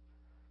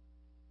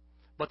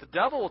 But the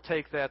devil will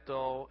take that,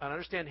 though, and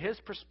understand his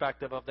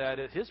perspective of that.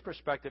 His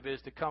perspective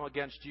is to come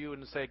against you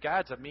and say,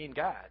 God's a mean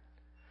God.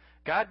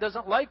 God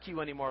doesn't like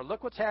you anymore.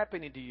 Look what's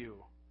happening to you.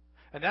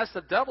 And that's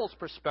the devil's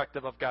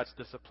perspective of God's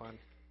discipline.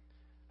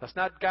 That's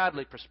not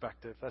godly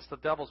perspective. That's the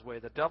devil's way.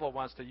 The devil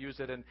wants to use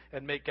it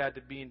and make God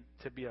to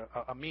be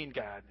a mean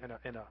God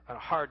and a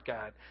hard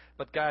God.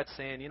 But God's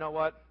saying, you know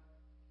what?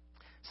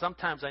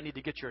 Sometimes I need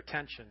to get your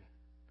attention.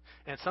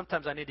 And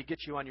sometimes I need to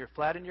get you on your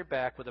flat on your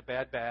back with a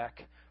bad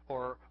back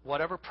or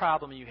whatever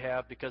problem you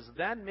have, because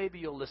then maybe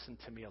you'll listen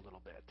to me a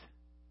little bit.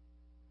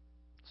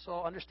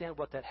 So understand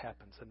what that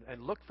happens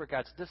and look for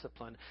God's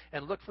discipline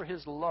and look for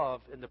His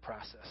love in the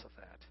process of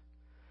that.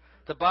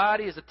 The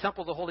body is a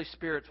temple of the Holy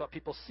Spirit. It's what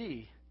people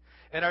see.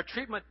 And our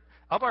treatment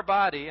of our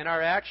body and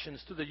our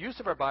actions through the use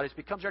of our bodies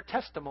becomes our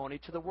testimony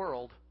to the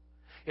world.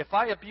 If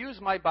I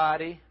abuse my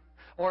body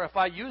or if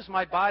I use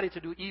my body to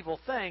do evil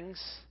things,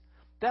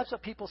 that's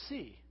what people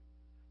see.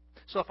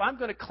 So if I'm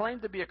going to claim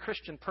to be a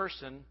Christian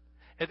person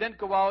and then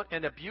go out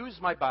and abuse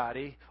my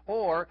body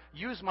or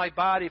use my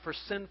body for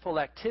sinful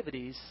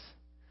activities,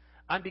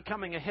 I'm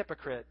becoming a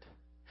hypocrite.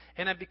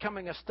 And I'm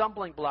becoming a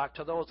stumbling block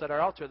to those that are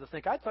out there that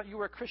think, I thought you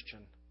were a Christian.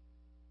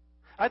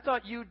 I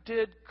thought you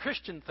did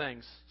Christian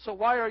things. So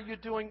why are you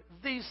doing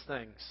these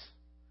things?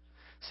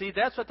 See,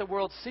 that's what the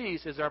world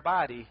sees is our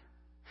body.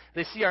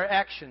 They see our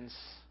actions.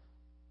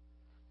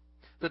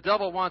 The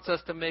devil wants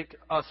us to make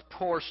us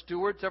poor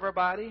stewards of our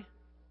body.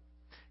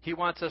 He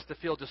wants us to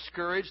feel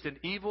discouraged and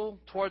evil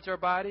towards our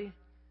body.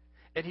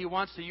 And he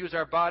wants to use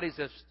our bodies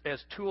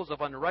as tools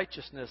of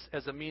unrighteousness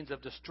as a means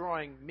of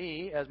destroying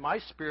me as my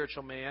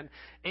spiritual man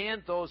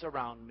and those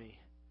around me.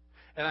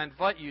 And I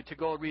invite you to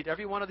go read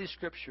every one of these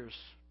scriptures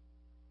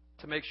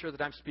to make sure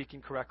that I'm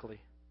speaking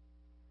correctly.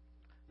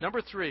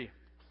 Number 3,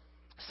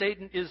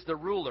 Satan is the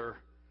ruler.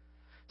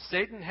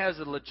 Satan has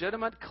a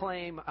legitimate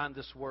claim on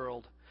this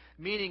world,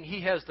 meaning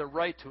he has the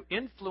right to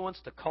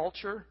influence the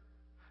culture,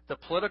 the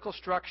political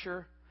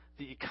structure,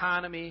 the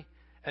economy,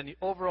 and the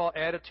overall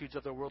attitudes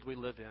of the world we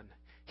live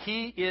in.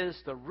 He is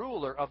the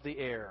ruler of the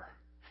air.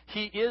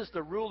 He is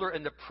the ruler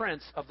and the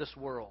prince of this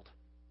world.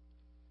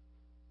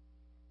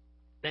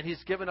 And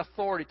he's given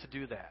authority to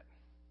do that.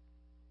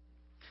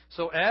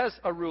 So as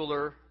a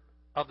ruler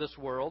of this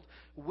world,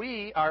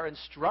 we are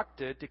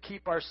instructed to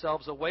keep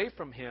ourselves away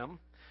from him,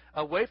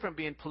 away from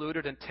being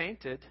polluted and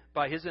tainted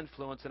by his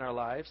influence in our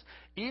lives,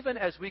 even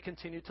as we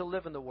continue to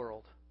live in the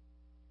world.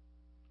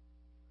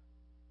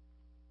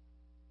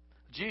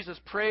 Jesus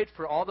prayed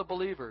for all the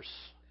believers,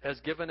 as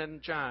given in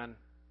John,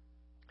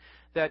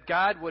 that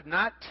God would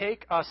not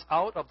take us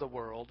out of the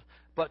world,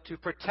 but to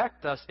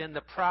protect us in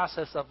the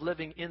process of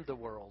living in the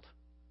world,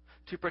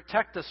 to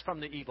protect us from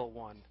the evil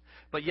one.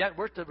 But yet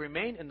we're to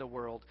remain in the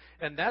world,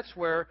 and that's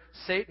where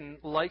Satan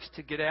likes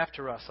to get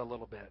after us a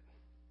little bit.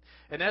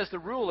 And as the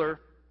ruler,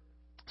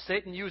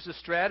 Satan uses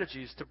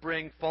strategies to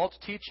bring false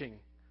teaching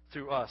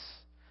through us.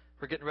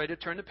 We're getting ready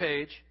to turn the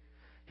page.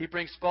 He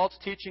brings false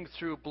teaching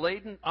through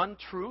blatant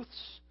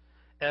untruths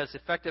as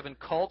effective in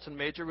cults and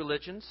major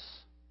religions.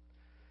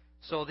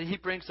 So that he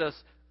brings us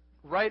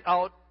right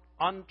out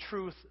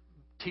untruth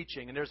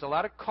teaching. And there's a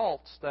lot of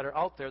cults that are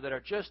out there that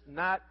are just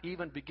not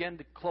even begin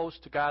to close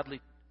to godly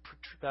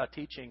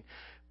teaching,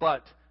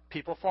 but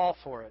people fall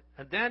for it.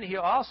 And then he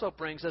also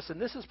brings us, and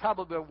this is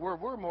probably where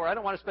we're more, I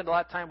don't want to spend a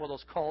lot of time with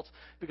those cults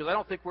because I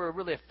don't think we're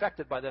really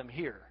affected by them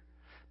here.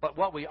 But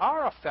what we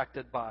are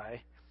affected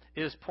by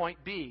is point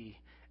B,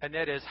 and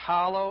that is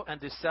hollow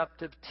and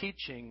deceptive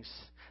teachings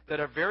that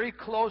are very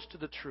close to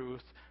the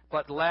truth,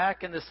 but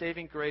lack in the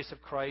saving grace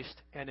of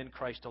Christ and in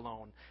Christ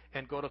alone.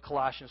 And go to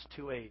Colossians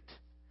 2:8.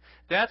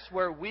 That's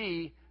where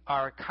we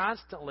are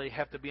constantly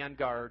have to be on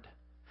guard,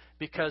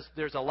 because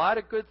there's a lot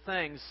of good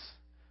things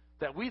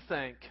that we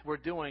think we're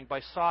doing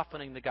by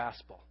softening the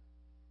gospel.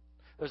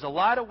 There's a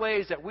lot of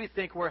ways that we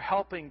think we're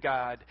helping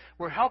God,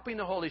 we're helping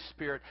the Holy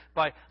Spirit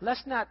by,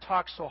 let's not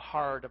talk so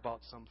hard about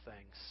some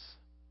things.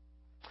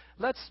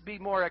 Let's be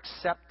more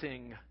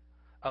accepting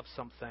of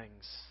some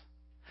things.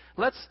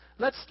 Let's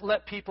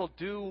let people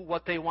do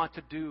what they want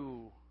to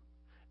do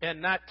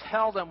and not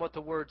tell them what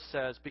the Word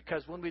says,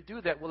 because when we do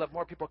that, we'll have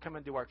more people come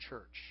into our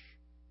church.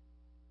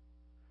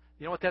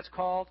 You know what that's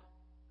called?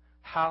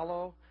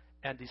 Hollow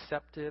and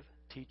deceptive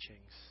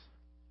teachings.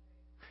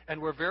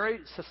 And we're very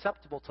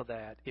susceptible to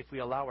that if we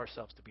allow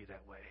ourselves to be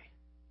that way.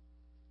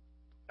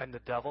 And the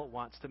devil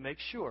wants to make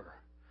sure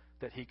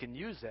that he can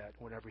use that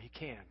whenever he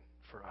can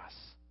for us.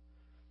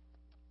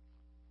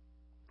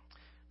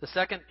 The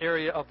second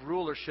area of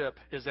rulership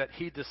is that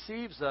he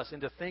deceives us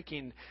into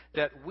thinking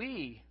that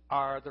we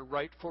are the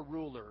rightful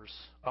rulers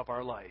of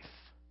our life.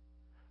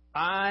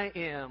 I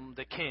am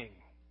the king.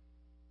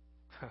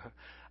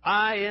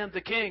 I am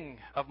the king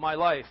of my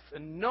life,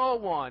 and no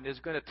one is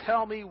going to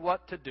tell me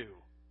what to do.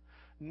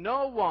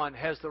 No one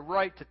has the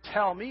right to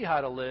tell me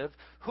how to live.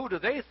 Who do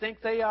they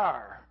think they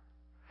are?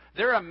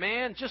 They're a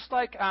man just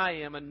like I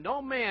am, and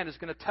no man is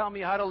going to tell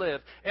me how to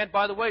live. And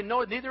by the way,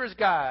 no, neither is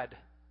God.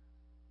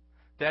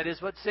 That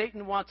is what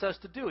Satan wants us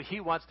to do. He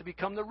wants to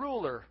become the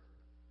ruler.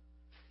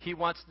 He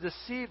wants to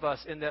deceive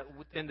us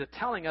into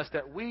telling us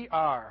that we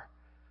are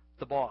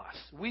the boss.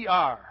 We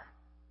are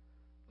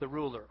the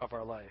ruler of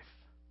our life.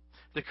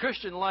 The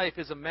Christian life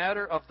is a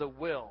matter of the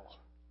will.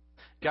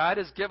 God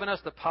has given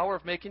us the power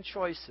of making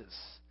choices,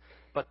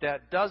 but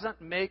that doesn't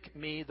make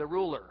me the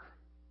ruler.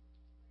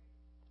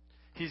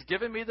 He's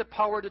given me the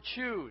power to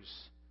choose,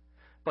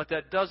 but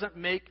that doesn't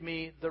make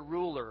me the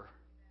ruler.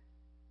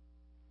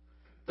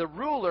 The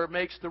ruler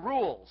makes the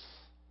rules.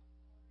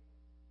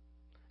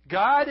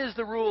 God is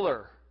the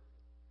ruler.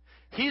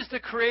 He's the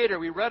creator.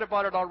 We read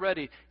about it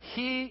already.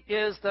 He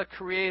is the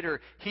creator.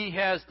 He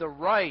has the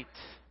right.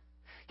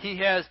 He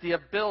has the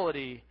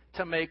ability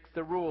to make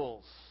the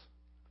rules.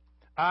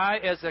 I,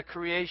 as a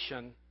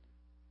creation,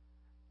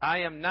 I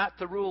am not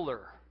the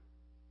ruler.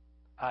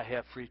 I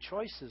have free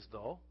choices,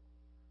 though.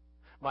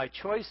 My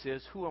choice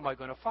is, who am I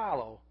going to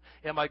follow?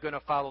 Am I going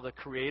to follow the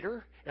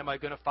creator? Am I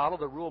going to follow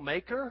the rule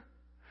maker?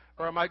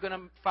 Or am I going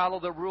to follow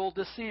the rule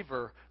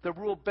deceiver, the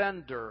rule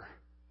bender,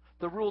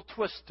 the rule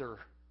twister?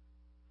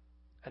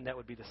 And that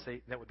would be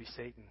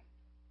Satan.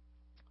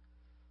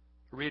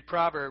 Read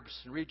Proverbs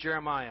and read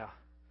Jeremiah.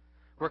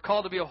 We're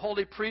called to be a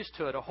holy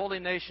priesthood, a holy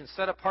nation,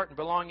 set apart and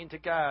belonging to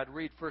God.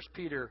 Read 1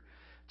 Peter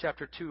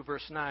chapter 2,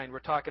 verse 9. We're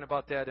talking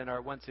about that in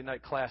our Wednesday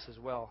night class as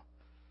well.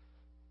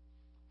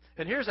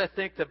 And here's, I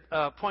think,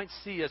 the point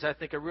C is, I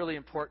think, a really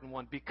important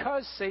one.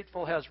 Because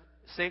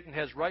Satan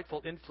has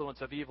rightful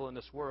influence of evil in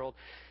this world,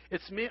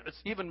 it's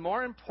even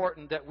more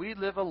important that we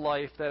live a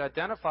life that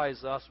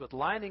identifies us with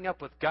lining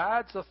up with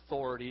God's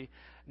authority,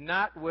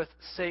 not with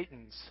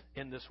Satan's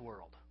in this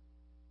world.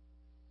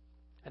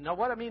 And now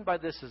what I mean by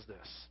this is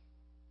this.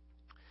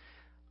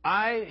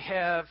 I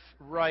have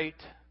right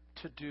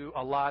to do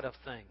a lot of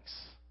things.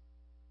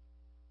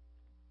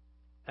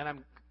 And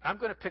I'm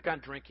going to pick on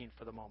drinking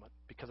for the moment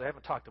because I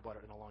haven't talked about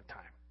it in a long time.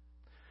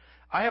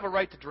 I have a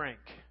right to drink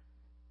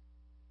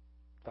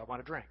if I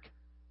want to drink.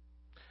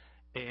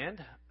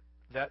 And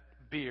that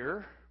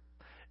beer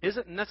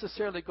isn't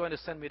necessarily going to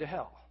send me to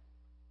hell.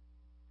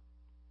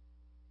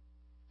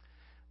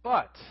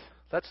 But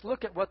let's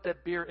look at what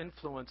that beer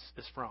influence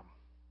is from.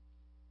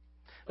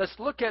 Let's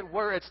look at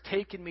where it's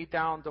taken me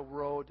down the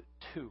road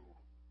to.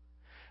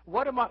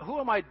 Who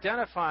am I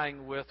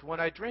identifying with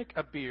when I drink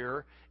a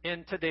beer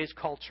in today's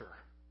culture?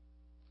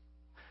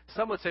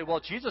 Some would say, well,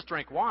 Jesus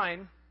drank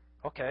wine.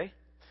 Okay,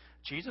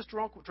 Jesus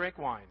drank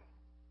wine.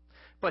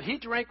 But he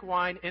drank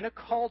wine in a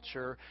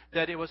culture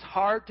that it was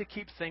hard to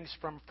keep things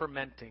from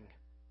fermenting.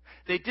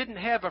 They didn't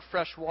have a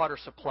fresh water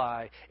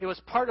supply. It was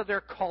part of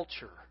their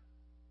culture.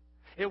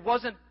 It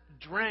wasn't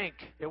drank.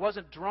 It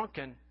wasn't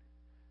drunken.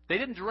 They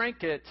didn't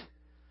drink it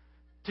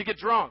to get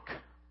drunk.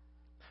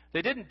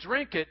 They didn't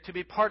drink it to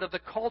be part of the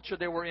culture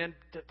they were in,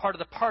 part of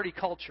the party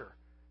culture.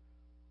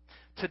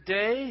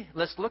 Today,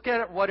 let's look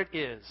at it what it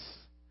is.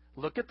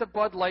 Look at the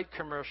Bud Light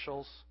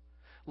commercials.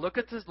 Look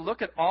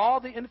at all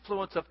the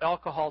influence of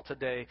alcohol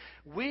today.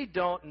 We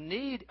don't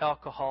need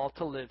alcohol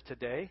to live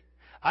today.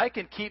 I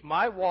can keep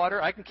my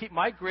water, I can keep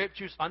my grape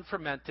juice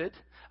unfermented.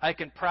 I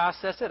can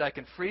process it, I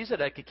can freeze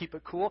it, I can keep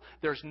it cool.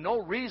 There's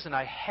no reason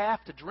I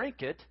have to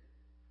drink it.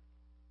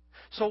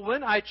 So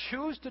when I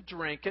choose to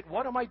drink it,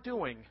 what am I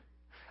doing?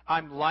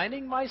 I'm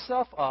lining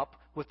myself up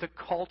with the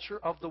culture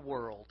of the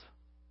world.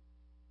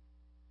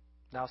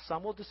 Now,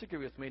 some will disagree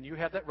with me, and you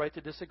have that right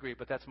to disagree,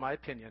 but that's my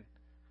opinion.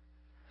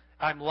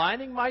 I'm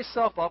lining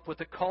myself up with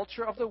the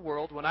culture of the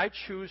world when I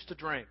choose to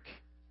drink.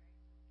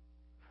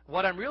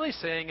 What I'm really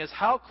saying is,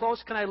 how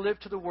close can I live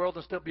to the world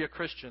and still be a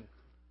Christian?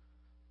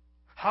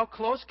 How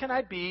close can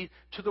I be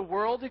to the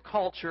worldly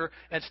culture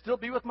and still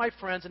be with my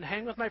friends and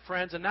hang with my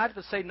friends and not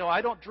to say, no,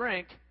 I don't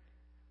drink,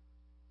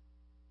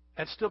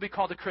 and still be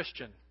called a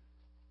Christian?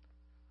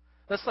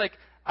 That's like,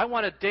 I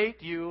want to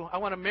date you, I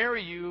want to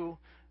marry you,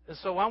 and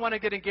so I want to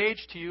get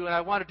engaged to you, and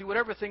I want to do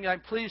whatever thing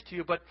I'm pleased to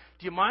you, but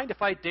do you mind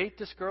if I date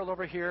this girl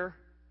over here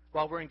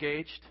while we're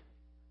engaged?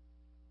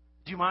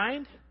 Do you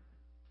mind?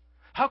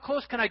 How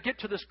close can I get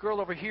to this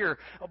girl over here?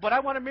 But I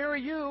want to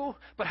marry you,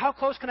 but how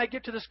close can I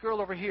get to this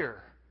girl over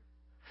here?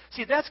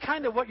 See, that's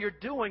kind of what you're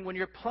doing when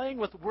you're playing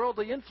with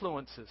worldly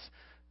influences.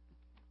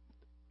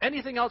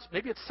 Anything else,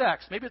 maybe it's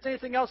sex, maybe it's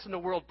anything else in the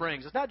world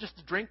brings. It's not just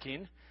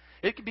drinking.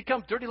 It can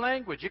become dirty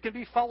language. It can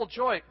be foul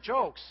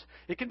jokes.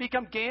 It can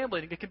become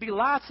gambling. It can be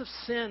lots of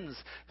sins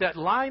that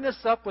line us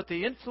up with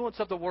the influence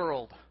of the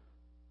world.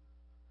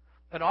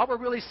 And all we're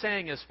really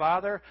saying is,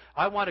 Father,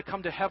 I want to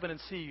come to heaven and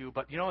see you,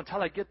 but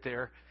until I get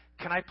there,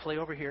 can I play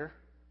over here?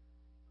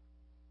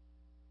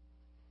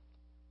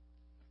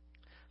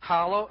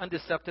 hollow and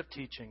deceptive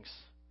teachings.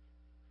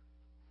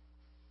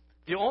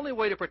 The only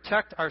way to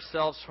protect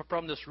ourselves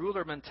from this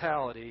ruler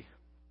mentality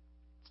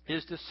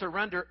is to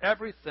surrender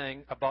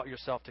everything about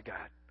yourself to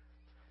God.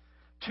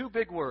 Two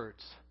big words: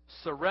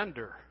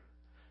 surrender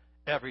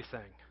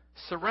everything.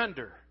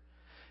 Surrender.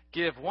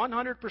 Give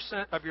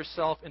 100% of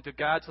yourself into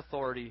God's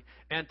authority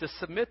and to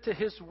submit to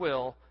His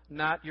will,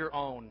 not your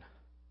own.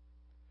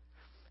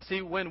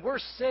 See, when we're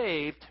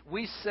saved,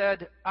 we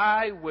said,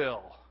 I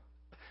will.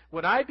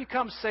 When I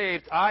become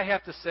saved, I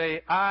have to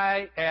say,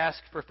 I ask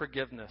for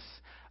forgiveness.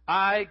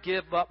 I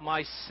give up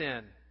my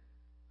sin.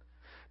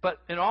 But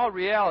in all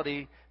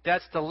reality,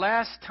 that's the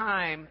last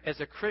time as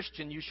a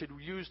Christian you should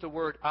use the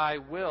word I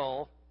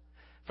will.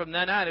 From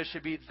then on, it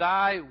should be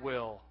Thy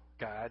will,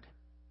 God.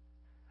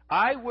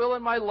 I will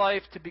in my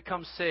life to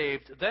become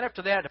saved. Then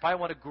after that, if I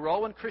want to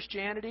grow in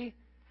Christianity,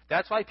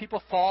 that's why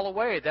people fall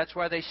away. That's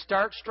why they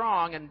start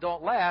strong and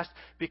don't last,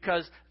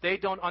 because they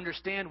don't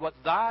understand what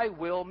Thy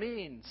will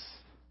means.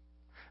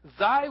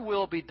 Thy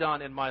will be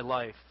done in my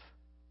life.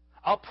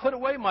 I'll put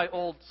away my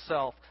old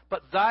self,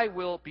 but Thy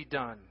will be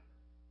done.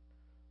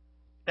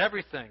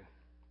 Everything.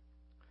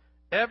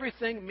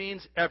 Everything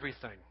means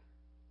everything.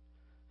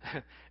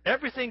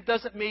 Everything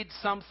doesn't mean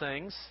some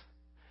things.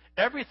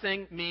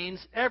 Everything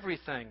means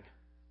everything.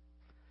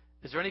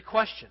 Is there any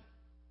question?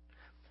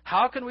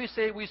 How can we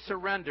say we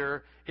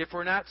surrender if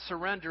we're not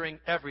surrendering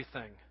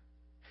everything?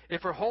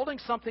 If we're holding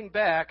something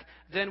back,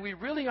 then we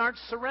really aren't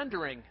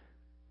surrendering.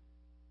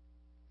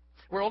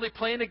 We're only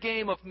playing a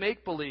game of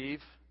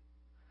make-believe,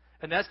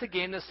 and that's the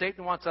game that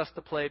Satan wants us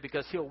to play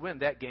because he'll win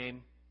that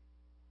game.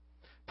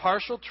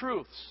 Partial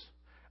truths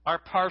are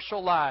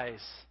partial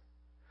lies.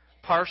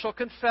 Partial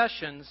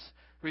confessions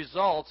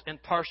results in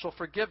partial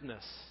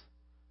forgiveness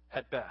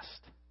at best.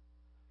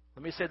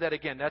 Let me say that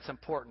again. That's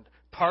important.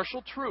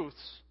 Partial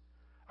truths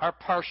are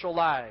partial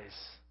lies.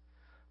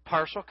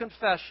 Partial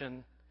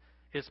confession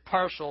is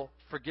partial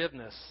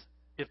forgiveness,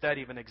 if that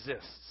even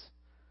exists.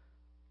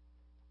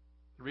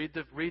 Read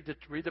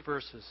the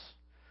verses.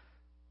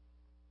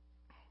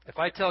 If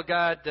I tell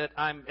God that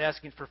I'm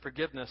asking for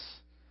forgiveness,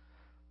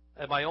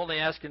 am I only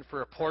asking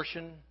for a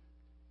portion,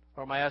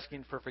 or am I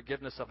asking for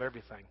forgiveness of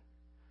everything?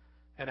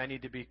 And I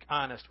need to be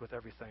honest with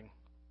everything.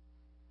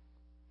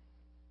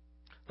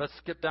 Let's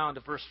skip down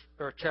to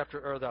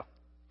the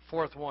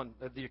fourth one,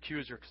 the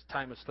accuser, because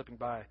time is slipping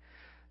by.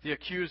 The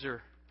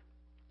accuser.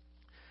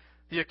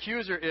 The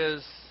accuser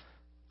is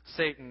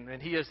Satan,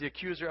 and he is the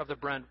accuser of the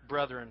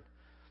brethren.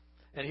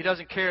 And he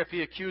doesn't care if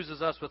he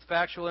accuses us with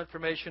factual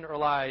information or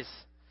lies.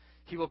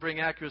 He will bring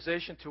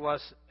accusation to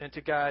us and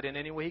to God in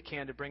any way he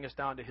can to bring us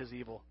down to his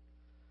evil.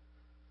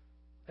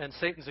 And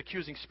Satan's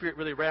accusing spirit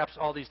really wraps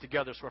all these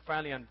together. So we're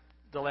finally on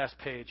the last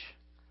page.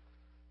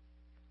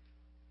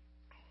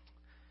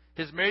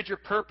 His major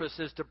purpose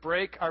is to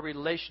break our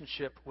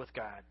relationship with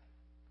God.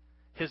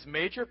 His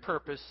major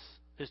purpose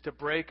is to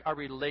break our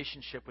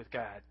relationship with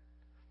God.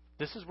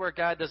 This is where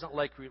God doesn't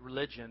like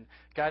religion.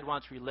 God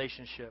wants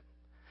relationship.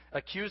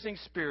 Accusing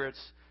spirits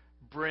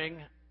bring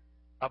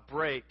a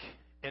break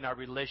in our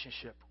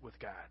relationship with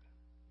God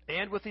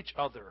and with each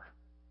other.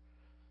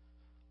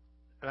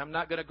 And I'm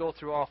not going to go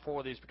through all four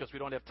of these because we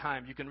don't have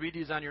time. You can read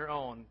these on your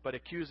own. But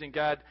accusing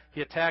God,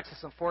 he attacks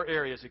us in four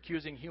areas.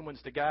 Accusing humans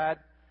to God,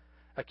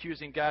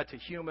 accusing God to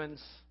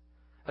humans,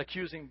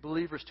 accusing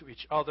believers to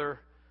each other,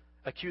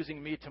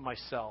 accusing me to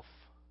myself.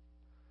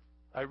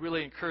 I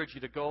really encourage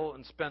you to go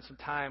and spend some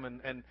time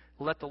and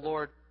let the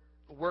Lord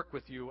work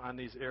with you on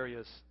these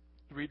areas.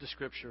 Read the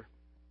Scripture.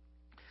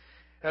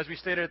 As we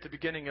stated at the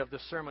beginning of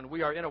this sermon,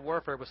 we are in a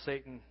warfare with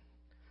Satan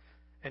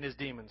and his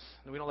demons.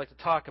 And we don't like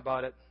to talk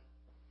about it.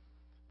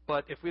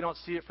 But if we don't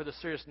see it for the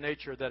serious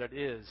nature that it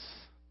is,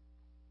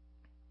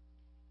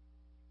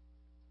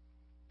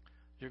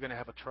 you're going to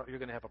have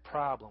a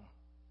problem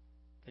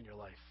in your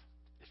life.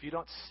 If you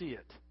don't see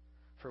it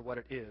for what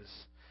it is,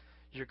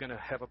 you're going to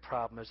have a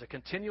problem. There's a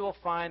continual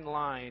fine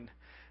line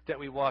that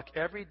we walk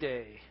every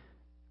day,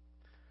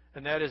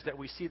 and that is that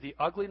we see the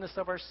ugliness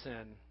of our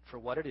sin for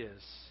what it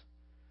is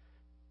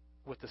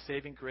with the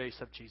saving grace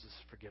of Jesus'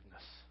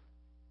 forgiveness.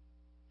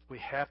 We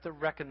have to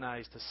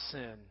recognize the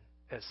sin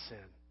as sin.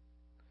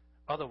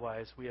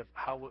 Otherwise,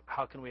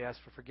 how can we ask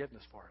for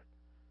forgiveness for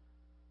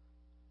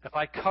it? If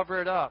I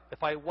cover it up,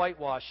 if I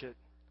whitewash it,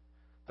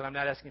 then I'm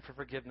not asking for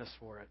forgiveness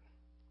for it.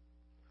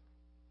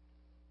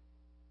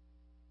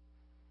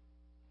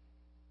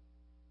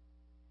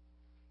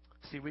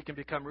 See, we can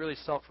become really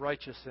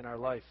self-righteous in our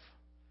life.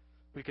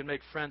 We can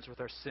make friends with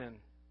our sin.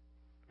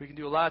 We can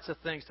do lots of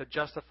things to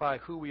justify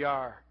who we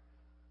are.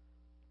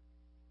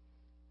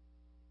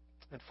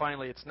 And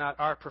finally, it's not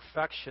our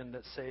perfection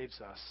that saves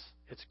us.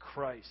 It's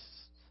Christ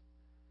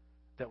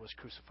that was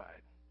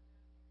crucified.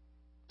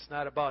 It's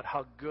not about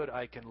how good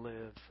I can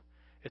live.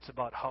 It's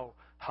about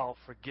how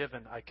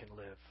forgiven I can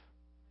live.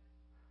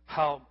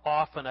 How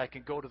often I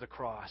can go to the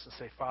cross and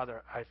say,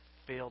 Father, I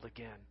failed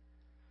again.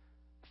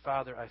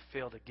 Father, I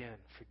failed again.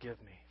 Forgive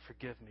me,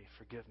 forgive me,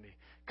 forgive me.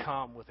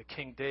 Come with a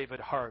King David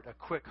heart, a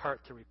quick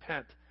heart to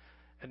repent.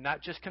 And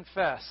not just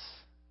confess,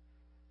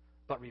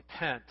 but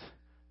repent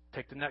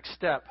take the next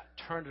step,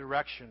 turn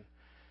direction,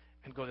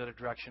 and go the other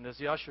direction. As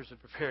the ushers are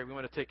prepared, we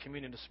want to take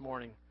communion this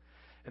morning.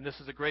 And this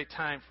is a great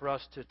time for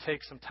us to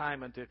take some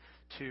time and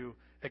to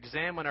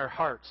examine our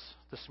hearts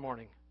this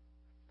morning.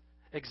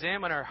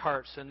 Examine our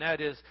hearts, and that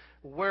is,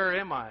 where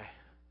am I?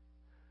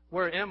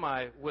 Where am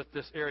I with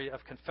this area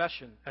of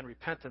confession and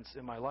repentance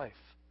in my life?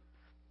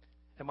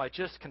 Am I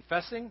just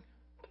confessing,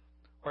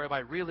 or am I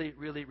really,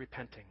 really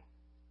repenting?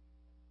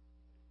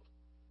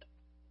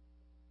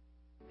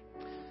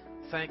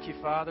 Thank you,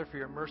 Father, for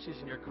your mercies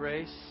and your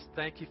grace.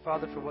 Thank you,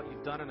 Father, for what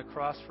you've done on the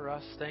cross for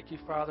us. Thank you,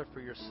 Father,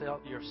 for your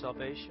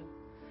salvation.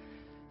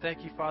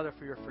 Thank you, Father,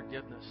 for your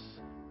forgiveness.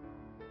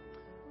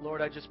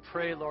 Lord, I just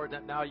pray, Lord,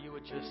 that now you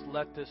would just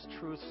let this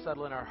truth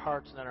settle in our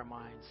hearts and in our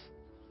minds.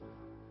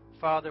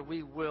 Father,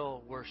 we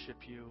will worship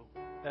you.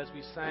 As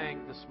we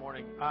sang this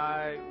morning,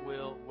 I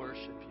will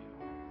worship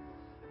you.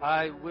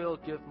 I will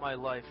give my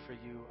life for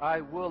you.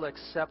 I will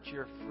accept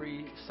your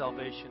free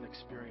salvation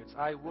experience.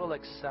 I will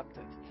accept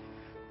it.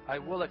 I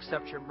will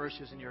accept your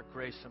mercies and your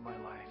grace in my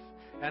life.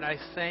 And I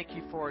thank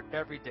you for it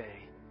every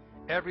day.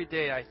 Every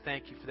day I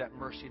thank you for that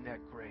mercy and that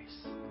grace.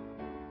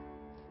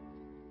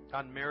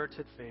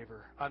 Unmerited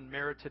favor,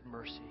 unmerited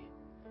mercy.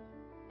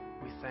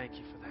 We thank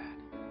you for that.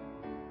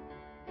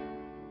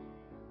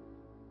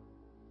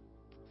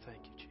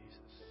 Thank you,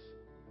 Jesus.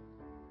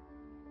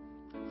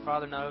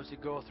 Father, now as you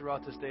go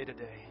throughout this day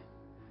today,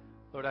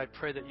 Lord, I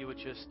pray that you would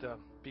just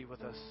be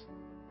with us.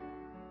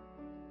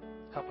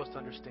 Help us to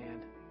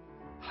understand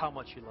how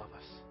much you love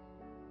us,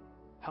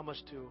 how much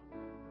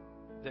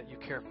that you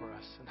care for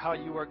us, and how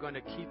you are going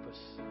to keep us.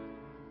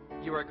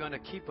 You are going to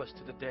keep us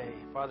to the day.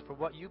 Father, for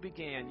what you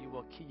began, you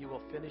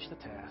will finish the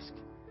task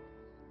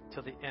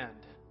till the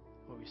end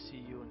when we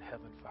see you in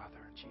heaven, Father,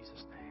 in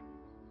Jesus' name.